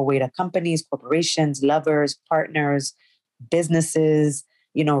power away to companies, corporations, lovers, partners, businesses,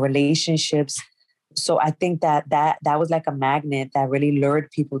 relationships. So I think that was like a magnet that really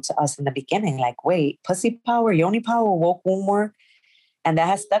lured people to us in the beginning. Like, wait, pussy power, yoni power, woke womb work. And that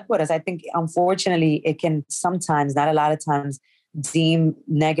has stuck with us. I think, unfortunately, it can sometimes, not a lot of times, deem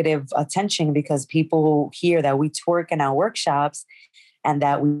negative attention because people hear that we twerk in our workshops and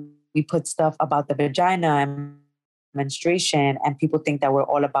that we put stuff about the vagina and menstruation, and people think that we're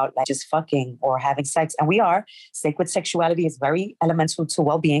all about like just fucking or having sex. And we are. Sacred sexuality is very elemental to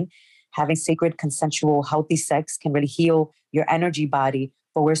well-being. Having sacred, consensual, healthy sex can really heal your energy body.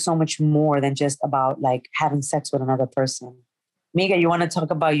 But we're so much more than just about like having sex with another person. Miga, you want to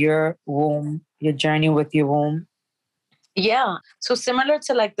talk about your womb, your journey with your womb? Yeah. So similar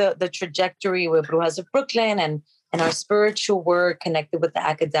to like the trajectory with Brujas of Brooklyn and our spiritual work connected with the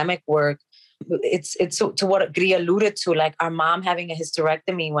academic work, it's to what Gri alluded to, like our mom having a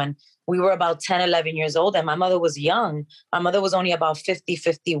hysterectomy when we were about 10, 11 years old, and my mother was young. My mother was only about 50,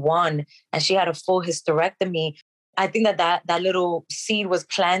 51, and she had a full hysterectomy. I think that little seed was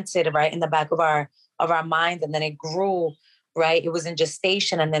planted right in the back of our mind, and then it grew, right? It was in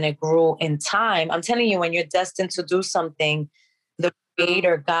gestation, and then it grew in time. I'm telling you, when you're destined to do something, the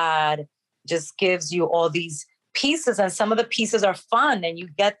Creator, God, just gives you all these pieces, and some of the pieces are fun, and you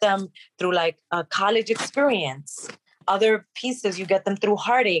get them through like a college experience. Other pieces, you get them through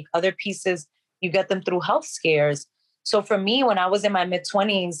heartache. Other pieces, you get them through health scares. So for me, when I was in my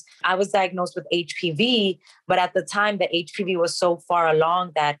mid-20s, I was diagnosed with HPV. But at the time, the HPV was so far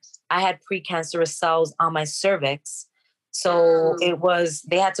along that I had precancerous cells on my cervix. So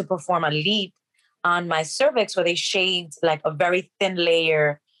they had to perform a leap on my cervix where they shaved like a very thin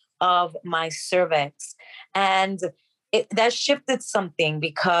layer of my cervix. And that shifted something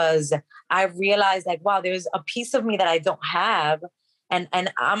because I realized like, wow, there's a piece of me that I don't have. And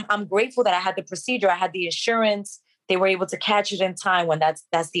I'm grateful that I had the procedure. I had the insurance. They were able to catch it in time when that's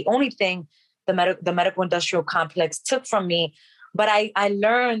the only thing the medical industrial complex took from me. But I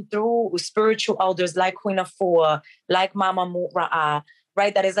learned through spiritual elders like Queen Afua, like Mama Mu'ra'a,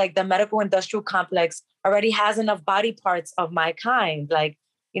 right? That is like the medical industrial complex already has enough body parts of my kind, like,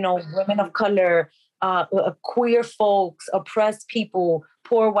 women of color, queer folks, oppressed people,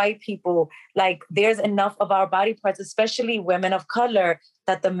 poor white people. Like there's enough of our body parts, especially women of color,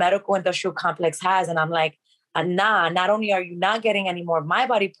 that the medical industrial complex has. And I'm like, nah, not only are you not getting any more of my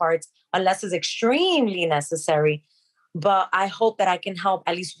body parts unless it's extremely necessary, but I hope that I can help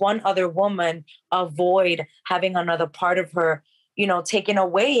at least one other woman avoid having another part of her, taken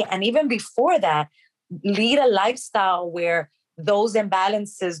away. And even before that, lead a lifestyle where those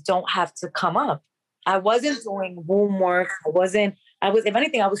imbalances don't have to come up. I wasn't doing womb work. If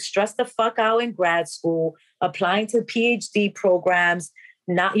anything, I was stressed the fuck out in grad school, applying to PhD programs,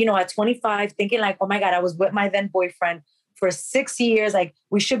 not, at 25, thinking like, oh my God, I was with my then boyfriend for 6 years. Like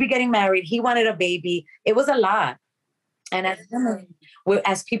we should be getting married. He wanted a baby. It was a lot. And as women,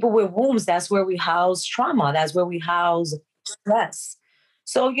 as people with wombs, that's where we house trauma. That's where we house stress.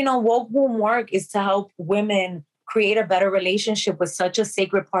 So, woke womb work is to help women create a better relationship with such a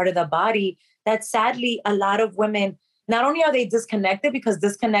sacred part of the body that sadly, a lot of women, not only are they disconnected, because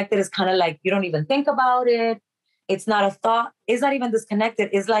disconnected is kind of like, you don't even think about it. It's not a thought. It's not even disconnected.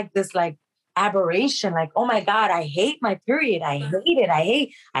 It's like this like aberration. Like, oh my God, I hate my period. I hate it.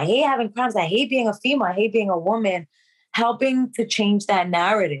 I hate having cramps. I hate being a female. I hate being a woman. Helping to change that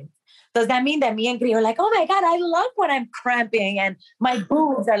narrative. Does that mean that me and Gri are like, oh my God, I love when I'm cramping and my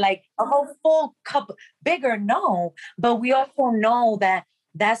boobs are like a whole full cup bigger? No, but we also know that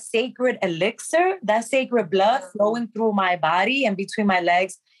sacred elixir, that sacred blood flowing through my body and between my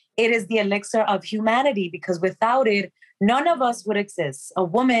legs, it is the elixir of humanity, because without it, none of us would exist. A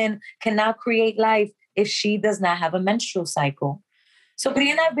woman cannot create life if she does not have a menstrual cycle. So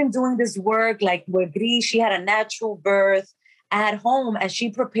Gri and I have been doing this work, like where Gri, she had a natural birth at home and she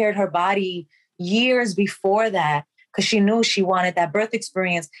prepared her body years before that because she knew she wanted that birth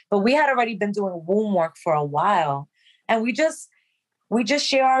experience. But we had already been doing womb work for a while. And we just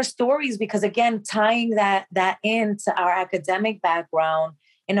share our stories because, again, tying that into our academic background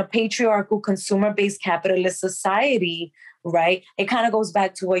in a patriarchal, consumer-based capitalist society, right? It kind of goes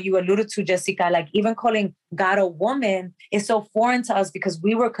back to what you alluded to, Jessica, like even calling God a woman is so foreign to us because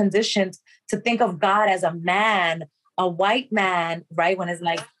we were conditioned to think of God as a man, a white man, right? When it's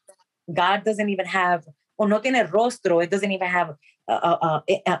like, God doesn't even have, o no tiene rostro, it doesn't even have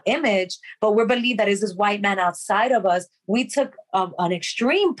an image, but we're believed that is this white man outside of us. We took an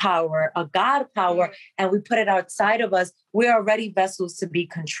extreme power, a God power, and we put it outside of us. We're already vessels to be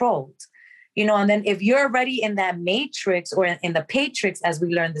controlled. You know, and then if you're already in that matrix or in the patrix, as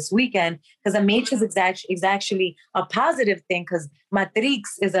we learned this weekend, because a matrix is actually a positive thing, because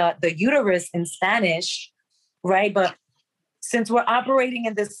matrix is the uterus in Spanish, right? But since we're operating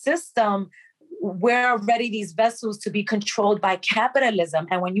in this system, we're already these vessels to be controlled by capitalism.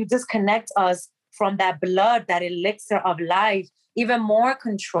 And when you disconnect us from that blood, that elixir of life, even more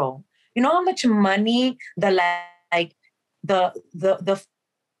control. You know how much money the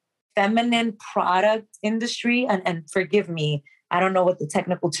feminine product industry, and forgive me, I don't know what the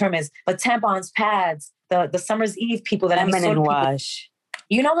technical term is, but tampons, pads, the Summer's Eve people that feminine wash.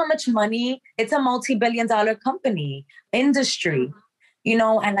 You know how much money? It's a multi-billion-dollar company industry, you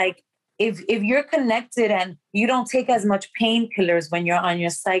know, and like, if you're connected and you don't take as much painkillers when you're on your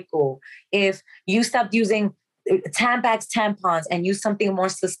cycle, if you stopped using Tampax tampons and use something more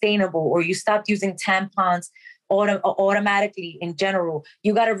sustainable, or you stopped using tampons automatically in general,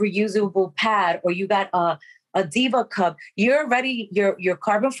 you got a reusable pad, or you got a Diva cup, you're already, your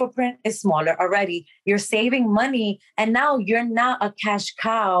carbon footprint is smaller already. You're saving money. And now you're not a cash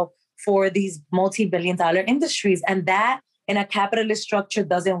cow for these multi-billion-dollar industries. And that in a capitalist structure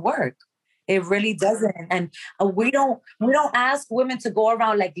doesn't work. It really doesn't. And we don't ask women to go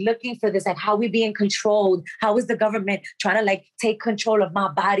around like looking for this, like how we being controlled? How is the government trying to like take control of my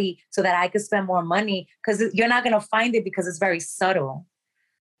body so that I could spend more money? Because you're not going to find it because it's very subtle.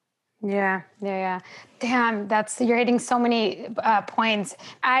 Yeah. Damn, you're hitting so many points.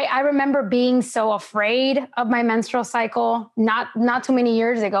 I remember being so afraid of my menstrual cycle, not too many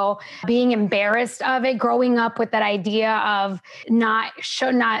years ago, being embarrassed of it, growing up with that idea of not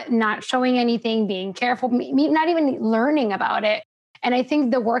showing anything, being careful, not even learning about it. And I think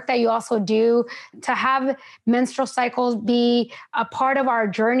the work that you also do to have menstrual cycles be a part of our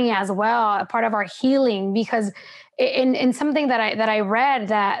journey as well, a part of our healing, because in something that I read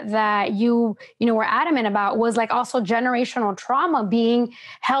that you were adamant about was like also generational trauma being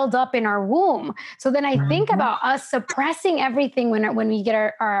held up in our womb. So then I think about us suppressing everything when we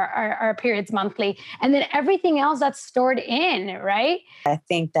get our periods monthly, and then everything else that's stored in, right? I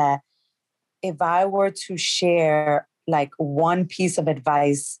think that if I were to share like one piece of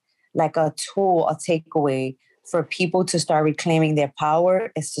advice, like a tool, a takeaway for people to start reclaiming their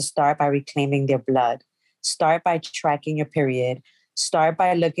power, is to start by reclaiming their blood. Start by tracking your period. Start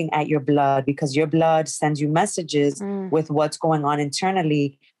by looking at your blood, because your blood sends you messages with what's going on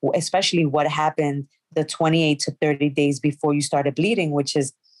internally, especially what happened the 28 to 30 days before you started bleeding, which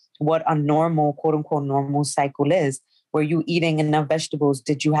is what a normal, quote unquote, normal cycle is. Were you eating enough vegetables?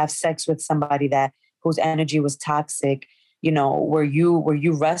 Did you have sex with somebody whose energy was toxic? You know, were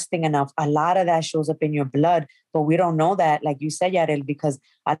you resting enough? A lot of that shows up in your blood, but we don't know that, like you said, Yarel, because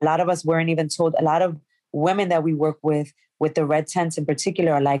a lot of us weren't even told. A lot of women that we work with the red tents in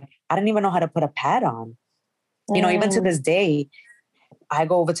particular, are like, I didn't even know how to put a pad on. You know, even to this day, I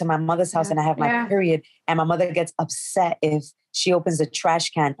go over to my mother's house and I have my period, and my mother gets upset if she opens the trash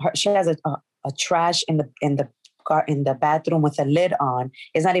can. She has a trash in the bathroom with a lid on.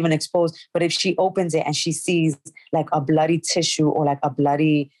 It's not even exposed. But if she opens it and she sees like a bloody tissue or like a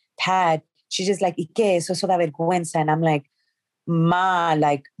bloody pad, she's just like, ¿Y qué? Eso da vergüenza. And I'm like, Ma,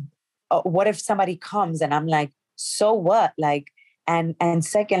 like, what if somebody comes? And I'm like, so what? Like, and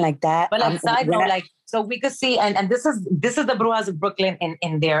second, like that. But like side note, like, so we could see, and this is the Brujas of Brooklyn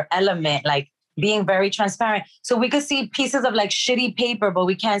in their element, like being very transparent. So we could see pieces of like shitty paper, but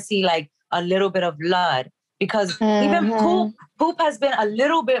we can't see like a little bit of blood, because even poop has been a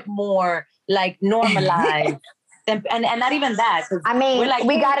little bit more like normalized. And not even that. I mean,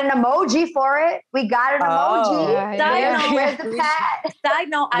 we got an emoji for it. We got an emoji. Side note, where's the pad? Side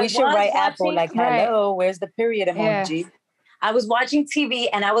note, we should write Apple like, hello, where's the period emoji? Yeah. I was watching TV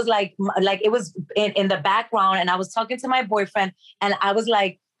and I was like it was in the background, and I was talking to my boyfriend, and I was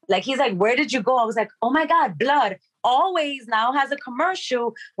like he's like, where did you go? I was like, oh my God, blood. Always now has a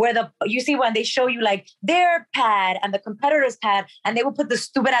commercial where you see when they show you like their pad and the competitor's pad, and they will put the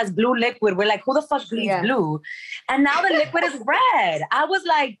stupid ass blue liquid. We're like, who the fuck bleeds blue? And now the liquid is red. I was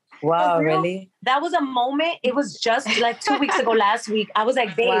like, wow, really? That was a moment. It was just like 2 weeks ago, last week. I was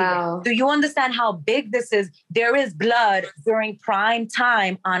like, babe, do you understand how big this is? There is blood during prime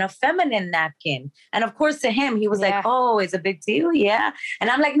time on a feminine napkin. And of course, to him, he was like, oh, it's a big deal. Yeah. And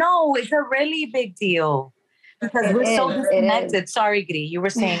I'm like, no, it's a really big deal. Because we're so disconnected. Sorry, Gri, you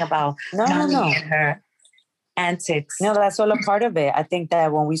were saying about no. her antics. No, that's all a part of it. I think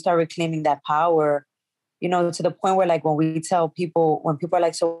that when we start reclaiming that power, you know, to the point where like when we tell people, when people are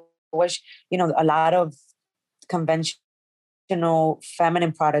like, so what, you know, a lot of conventional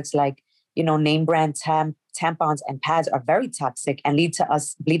feminine products like, you know, name brand tampons and pads are very toxic and lead to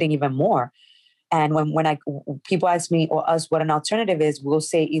us bleeding even more. And when people ask me or us what an alternative is, we'll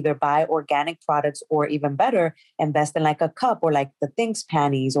say either buy organic products or even better, invest in like a cup or like the Thinx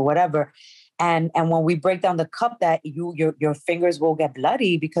panties or whatever. And when we break down the cup, that your fingers will get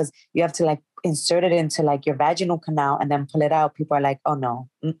bloody because you have to like insert it into like your vaginal canal and then pull it out. People are like, oh no.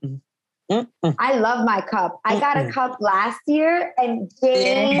 I love my cup. I got a cup last year and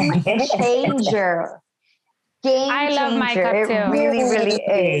game changer. I love my cup too. It really, really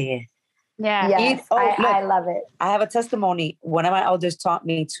is. Yeah. Yes, I love it. I have a testimony. One of my elders taught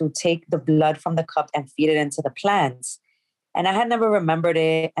me to take the blood from the cup and feed it into the plants. And I had never remembered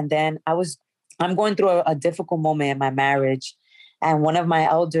it. And then I'm going through a difficult moment in my marriage. And one of my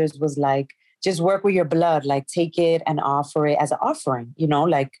elders was like, just work with your blood, like take it and offer it as an offering, you know,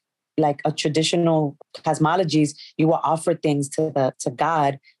 like a traditional cosmologies, you will offer things to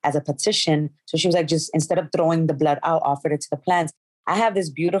God as a petition. So she was like, just instead of throwing the blood out, offer it to the plants. I have this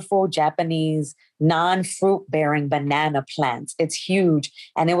beautiful Japanese non-fruit bearing banana plant. It's huge.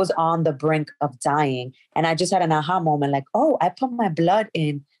 And it was on the brink of dying. And I just had an aha moment like, oh, I put my blood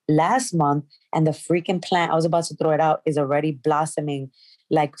in last month and the freaking plant, I was about to throw it out, is already blossoming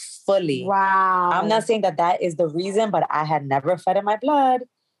like fully. Wow. I'm not saying that is the reason, but I had never fed in my blood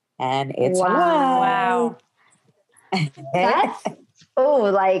and it's wow. That's,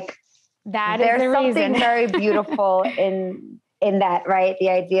 like that there's is the something reason. very beautiful in that, right? The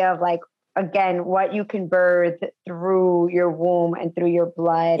idea of like, again, what you can birth through your womb and through your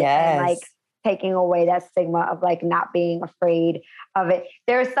blood, and like taking away that stigma of like not being afraid of it.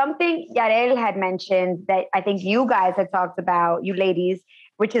 There's something Yarel had mentioned that I think you guys had talked about, you ladies,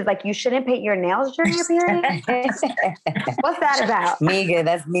 which is like, you shouldn't paint your nails during your period. What's that about? Miguel,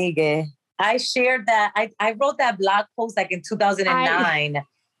 that's Miguel. I shared that. I wrote that blog post like in 2009.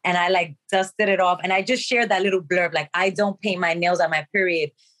 And I like dusted it off. And I just shared that little blurb, like, I don't paint my nails on my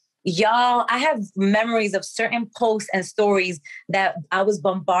period. Y'all, I have memories of certain posts and stories that I was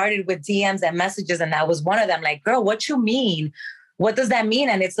bombarded with DMs and messages. And that was one of them. Like, girl, what you mean? What does that mean?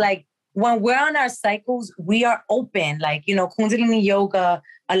 And it's like, when we're on our cycles, we are open. Like, you know, Kundalini yoga,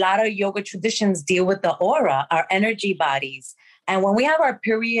 a lot of yoga traditions deal with the aura, our energy bodies. And when we have our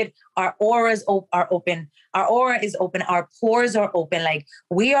period, our auras are open. Our aura is open. Our pores are open. Like,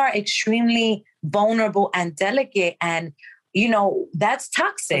 we are extremely vulnerable and delicate. And, you know, that's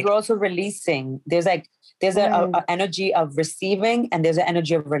toxic. We're also releasing. There's an energy of receiving and there's an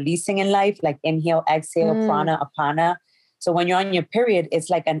energy of releasing in life, like inhale, exhale, prana, apana. So when you're on your period, it's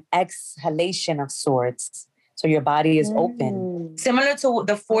like an exhalation of sorts. So your body is open. Similar to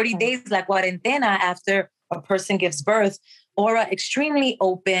the 40 days, like cuarentena, after a person gives birth, aura extremely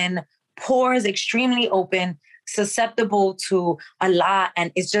open, pores extremely open, susceptible to a lot.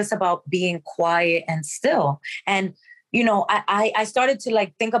 And it's just about being quiet and still. And, you know, I started to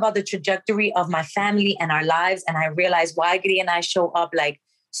like think about the trajectory of my family and our lives. And I realized why Gri and I show up like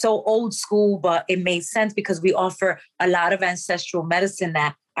so old school, but it made sense because we offer a lot of ancestral medicine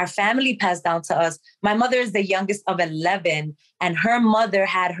that our family passed down to us. My mother is the youngest of 11 and her mother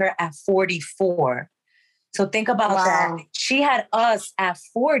had her at 44. So think about that. She had us at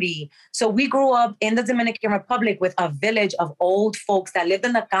 40. So we grew up in the Dominican Republic with a village of old folks that lived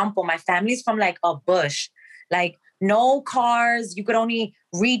in the campo. My family's from like a bush, like no cars. You could only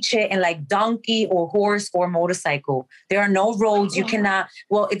reach it in like donkey or horse or motorcycle. There are no roads. You cannot,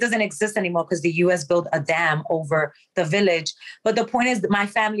 well, it doesn't exist anymore because the US built a dam over the village. But the point is that my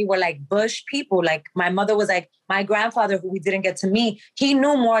family were like bush people. Like my mother was like, my grandfather, who we didn't get to meet, he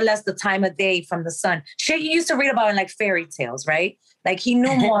knew more or less the time of day from the sun. Shit you used to read about in like fairy tales, right? Like he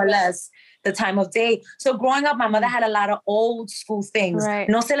knew more or less the time of day. So growing up, my mother had a lot of old school things. Right.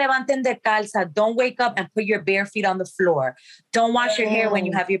 No se levanten de calza. Don't wake up and put your bare feet on the floor. Don't wash your hair when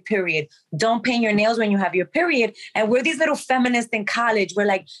you have your period. Don't paint your nails when you have your period. And we're these little feminists in college. We're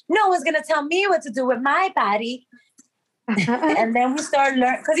like, no one's going to tell me what to do with my body. And then we start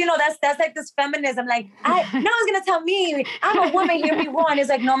learning, because that's like this feminism. Like, no one's gonna tell me I'm a woman. Hear me wrong. It's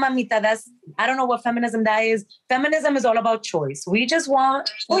like, no, mamita. I don't know what feminism that is. Feminism is all about choice. We just want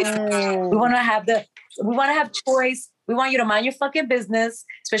choice. We want to have choice. We want you to mind your fucking business,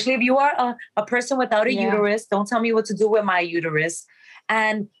 especially if you are a person without a uterus. Don't tell me what to do with my uterus.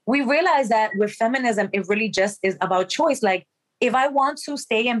 And we realize that with feminism, it really just is about choice. Like, if I want to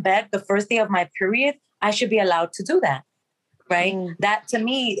stay in bed the first day of my period, I should be allowed to do that, right? That, to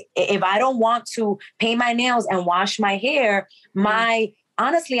me, if I don't want to paint my nails and wash my hair,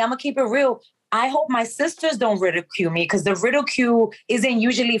 honestly, I'm going to keep it real. I hope my sisters don't ridicule me, because the ridicule isn't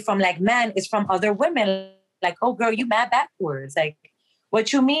usually from like men, it's from other women. Like, oh girl, you mad backwards. Like,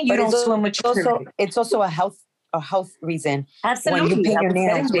 what you mean you don't swim with your period? It's also a health reason. Absolutely. When you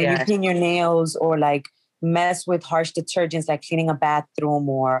paint your nails or like mess with harsh detergents, like cleaning a bathroom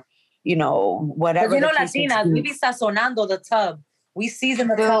or, whatever. Latinas, we be sazonando the tub. We season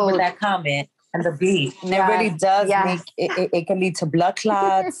the tub with that comment and the bleach. And it really does make it can lead to blood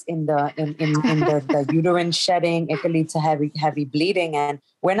clots in the uterine shedding. It can lead to heavy bleeding. And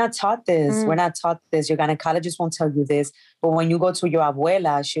we're not taught this. We're not taught this. Your gynecologist won't tell you this. But when you go to your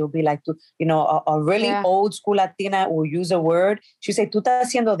abuela, she'll be like, a really old school Latina will use a word. She'll say, tú estás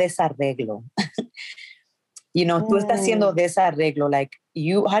haciendo desarreglo. Tú estás haciendo desarreglo. Like,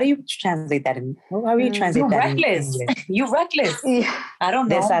 how do you translate that? How do you translate that? You reckless. Yeah. I don't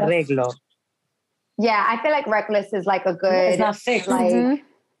know. Desarreglo. Yeah, I feel like reckless is like a good. It's not fixed.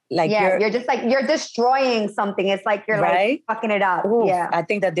 You're just like, you're destroying something. It's like you're like fucking it up. Oof, yeah. I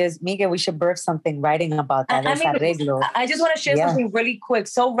think that Miguel, we should birth something writing about that. I just want to share something really quick,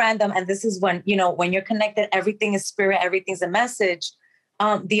 so random. And this is when you're connected, everything is spirit, everything's a message.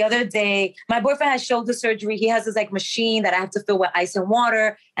 The other day, my boyfriend has shoulder surgery. He has this like machine that I have to fill with ice and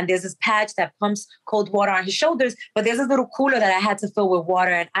water. And there's this patch that pumps cold water on his shoulders. But there's this little cooler that I had to fill with water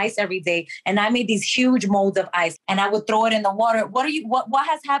and ice every day. And I made these huge molds of ice and I would throw it in the water. What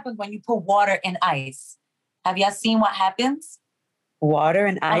has happened when you put water in ice? Have y'all seen what happens? Water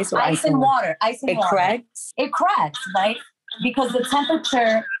and ice? Or ice and water. Ice and water. Cracks? It cracks, right? Because the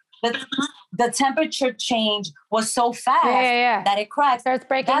temperature change was so fast that it cracks. Starts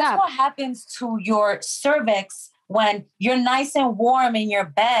breaking up. That's what happens to your cervix when you're nice and warm in your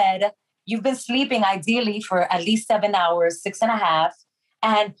bed. You've been sleeping ideally for at least 7 hours, 6.5.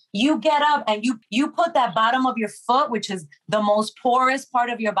 And you get up and you put that bottom of your foot, which is the most porous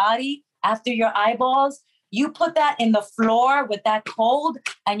part of your body after your eyeballs, you put that in the floor with that cold,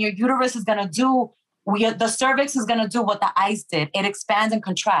 and your uterus is going to do the cervix is going to do what the ice did. It expands and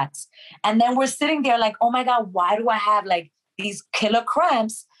contracts. And then we're sitting there like, oh my God, why do I have like these killer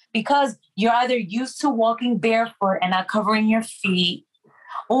cramps? Because you're either used to walking barefoot and not covering your feet,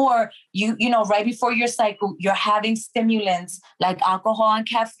 or right before your cycle, you're having stimulants like alcohol and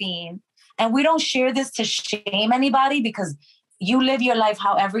caffeine. And we don't share this to shame anybody, because you live your life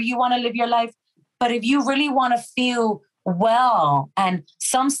however you want to live your life. But if you really want to feel well, and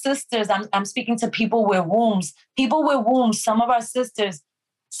some sisters, I'm speaking to people with wombs, some of our sisters,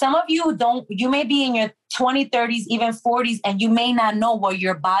 some of you may be in your 20s, 30s, even 40s, and you may not know what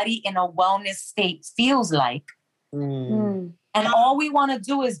your body in a wellness state feels like. And all we want to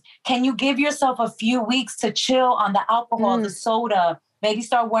do is, can you give yourself a few weeks to chill on the alcohol, the soda, maybe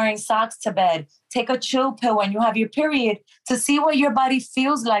start wearing socks to bed, take a chill pill when you have your period, to see what your body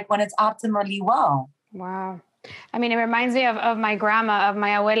feels like when it's optimally well. Wow. I mean, it reminds me of my grandma, of my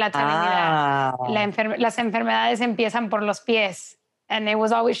abuela telling me that las enfermedades empiezan por los pies. And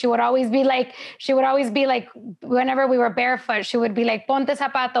she would always be like, whenever we were barefoot, she would be like, ponte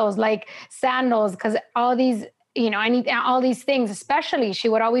zapatos, like sandals, because all these, I need all these things, especially she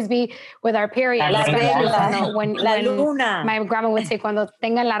would always be with our period. When my grandma would say, cuando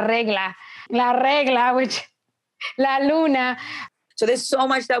tengan la regla, which la luna. So there's so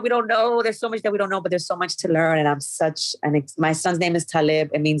much that we don't know. But there's so much to learn. And my son's name is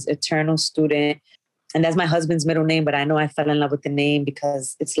Talib. It means eternal student. And that's my husband's middle name. But I know I fell in love with the name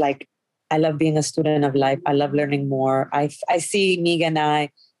because it's like, I love being a student of life. I love learning more. I see Miga and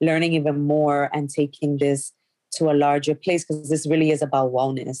I learning even more and taking this to a larger place, because this really is about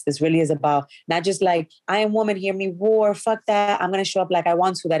wellness. This really is about not just like, I am woman, hear me roar, fuck that, I'm going to show up like I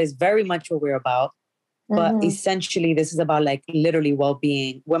want to. That is very much what we're about. But essentially, this is about like literally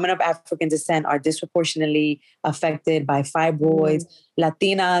well-being. Women of African descent are disproportionately affected by fibroids.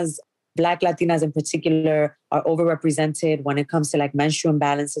 Latinas, Black Latinas in particular, are overrepresented when it comes to like menstrual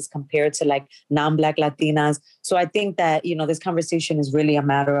imbalances compared to like non-Black Latinas. So I think that, this conversation is really a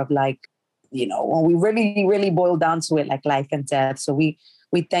matter of like, when we really, really boil down to it, like life and death. So we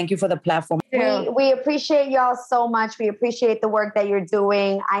We thank you for the platform. We appreciate y'all so much. We appreciate the work that you're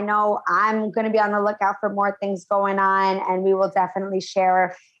doing. I know I'm going to be on the lookout for more things going on, and we will definitely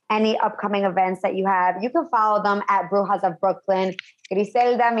share any upcoming events that you have. You can follow them at Brujas of Brooklyn.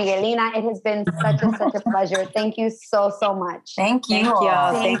 Griselda, Miguelina, it has been such a pleasure. Thank you so much. Thank you.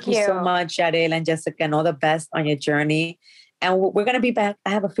 Thank you so much, Yarel and Jessica, and all the best on your journey. And we're going to be back.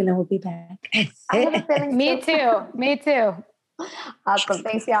 I have a feeling we'll be back. I have a feeling Me too. Me too. Awesome.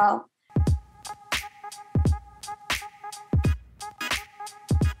 Thanks, y'all.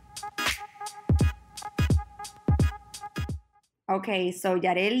 Okay, so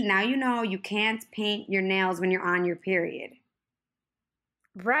Yarel, now you know you can't paint your nails when you're on your period.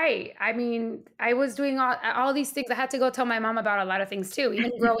 Right. I mean, I was doing all these things. I had to go tell my mom about a lot of things too.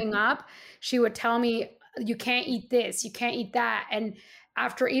 Even growing up, she would tell me, you can't eat this, you can't eat that. And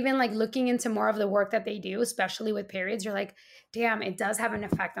after even like looking into more of the work that they do, especially with periods, you're like, damn, it does have an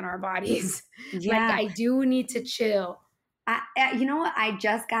effect on our bodies. Yeah. Like I do need to chill. You know what? I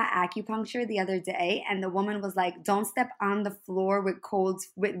just got acupuncture the other day, and the woman was like, "Don't step on the floor with colds.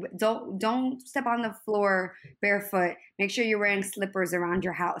 Don't step on the floor barefoot. Make sure you're wearing slippers around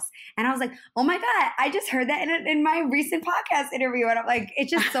your house." And I was like, "Oh my god! I just heard that in my recent podcast interview." And I'm like,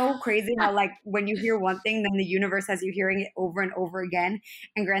 it's just so crazy how like when you hear one thing, then the universe has you hearing it over and over again.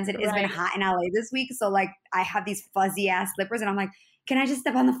 And granted, it's been hot in LA this week, so like I have these fuzzy ass slippers, and I'm like, "Can I just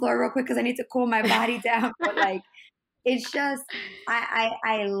step on the floor real quick because I need to cool my body down?" But like. It's just,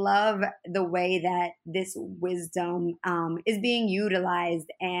 I love the way that this wisdom is being utilized,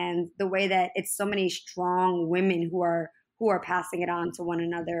 and the way that it's so many strong women who are passing it on to one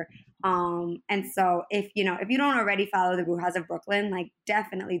another. And so if you don't already follow the Brujas of Brooklyn, like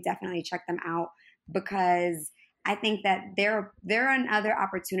definitely check them out, because I think that they're another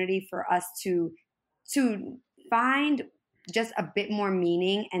opportunity for us to find just a bit more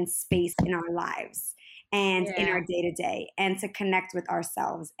meaning and space in our lives. And in our day-to-day, and to connect with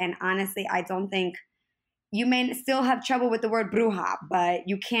ourselves. And honestly, I don't think you may still have trouble with the word bruja, but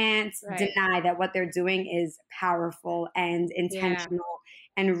you can't deny that what they're doing is powerful and intentional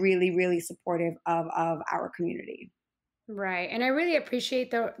and really, really supportive of our community. Right. And I really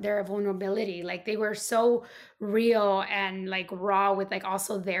appreciate their vulnerability. Like they were so real and like raw with like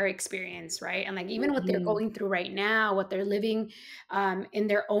also their experience, right? And like even what they're going through right now, what they're living in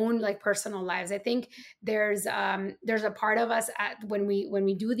their own like personal lives. I think there's a part of us when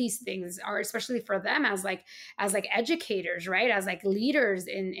we do these things, or especially for them as like educators, right? As like leaders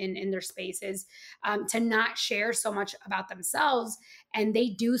in their spaces, to not share so much about themselves. And they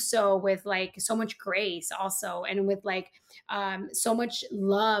do so with like so much grace also, and with like so much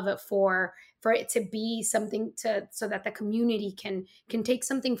love for it to be something so that the community can take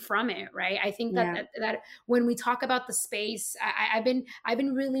something from it, right? I think that when we talk about the space, I've been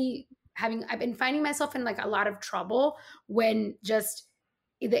finding myself in like a lot of trouble when just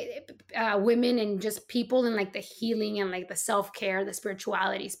women and just people in like the healing and like the self-care, the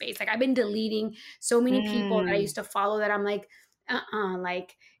spirituality space. Like I've been deleting so many people that I used to follow that I'm like,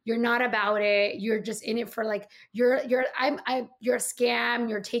 like you're not about it. You're just in it for like, you're a scam.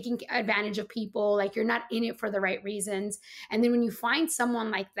 You're taking advantage of people. Like you're not in it for the right reasons. And then when you find someone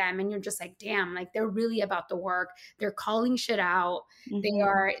like them and you're just like, damn, like they're really about the work. They're calling shit out. They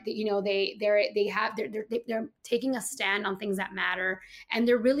are, they're taking a stand on things that matter. And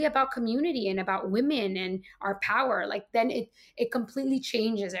they're really about community and about women and our power. Like then it completely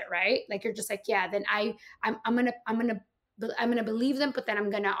changes it, right? Like you're just like, yeah, then I'm going to believe them, but then I'm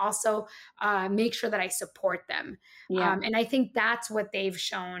going to also make sure that I support them. And I think that's what they've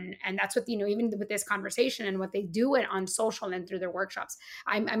shown. And that's what, even with this conversation and what they do it on social and through their workshops,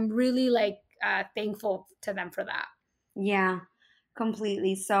 I'm really like thankful to them for that. Yeah,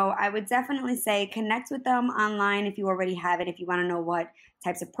 completely. So I would definitely say connect with them online if you already have it. If you want to know what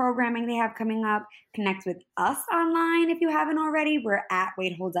types of programming they have coming up, connect with us online if you haven't already. We're at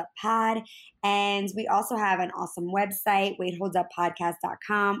Wait Hold Up Pod. And we also have an awesome website,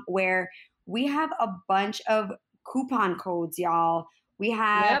 waitholduppodcast.com, where we have a bunch of coupon codes, y'all. We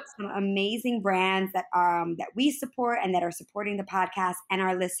have some amazing brands that we support and that are supporting the podcast and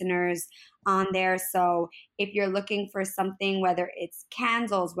our listeners on there. So if you're looking for something, whether it's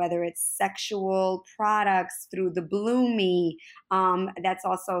candles, whether it's sexual products through the Bloomy, that's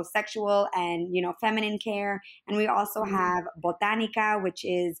also sexual and, feminine care. And we also have Botanica, which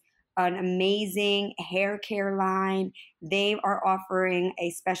is an amazing hair care line. They are offering a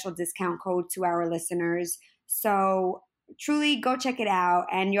special discount code to our listeners. So truly go check it out.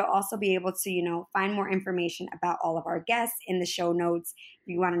 And you'll also be able to, find more information about all of our guests in the show notes.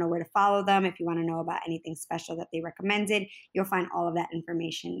 If you want to know where to follow them, if you want to know about anything special that they recommended, you'll find all of that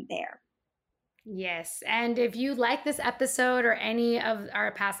information there. Yes. And if you like this episode or any of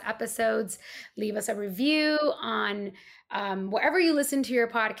our past episodes, leave us a review on wherever you listen to your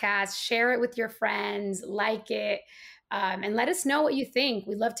podcast, share it with your friends, like it, and let us know what you think.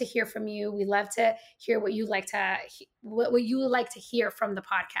 We love to hear from you. We love to hear what you like to hear from the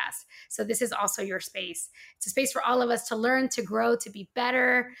podcast. So this is also your space. It's a space for all of us to learn, to grow, to be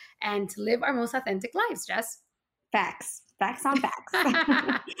better, and to live our most authentic lives, Jess. Facts. Facts on facts.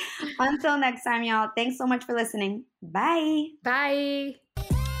 Until next time, y'all. Thanks so much for listening. Bye. Bye.